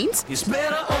iPhone 15s? It's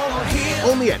better over here.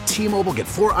 Only at T-Mobile, get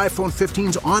 4 iPhone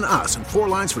 15s on us and 4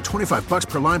 lines for $25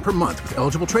 per line per month with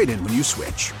eligible trade-in when you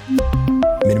switch.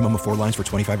 Minimum of 4 lines for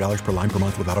 $25 per line per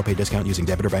month with autopay discount using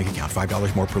debit or bank account.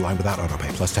 $5 more per line without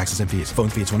autopay, plus taxes and fees. Phone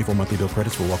fee at 24 monthly bill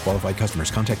credits for well-qualified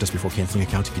customers. Contact us before canceling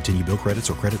account to continue bill credits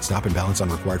or credit stop and balance on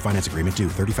required finance agreement due.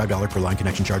 $35 per line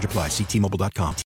connection charge applies. See T-Mobile.com.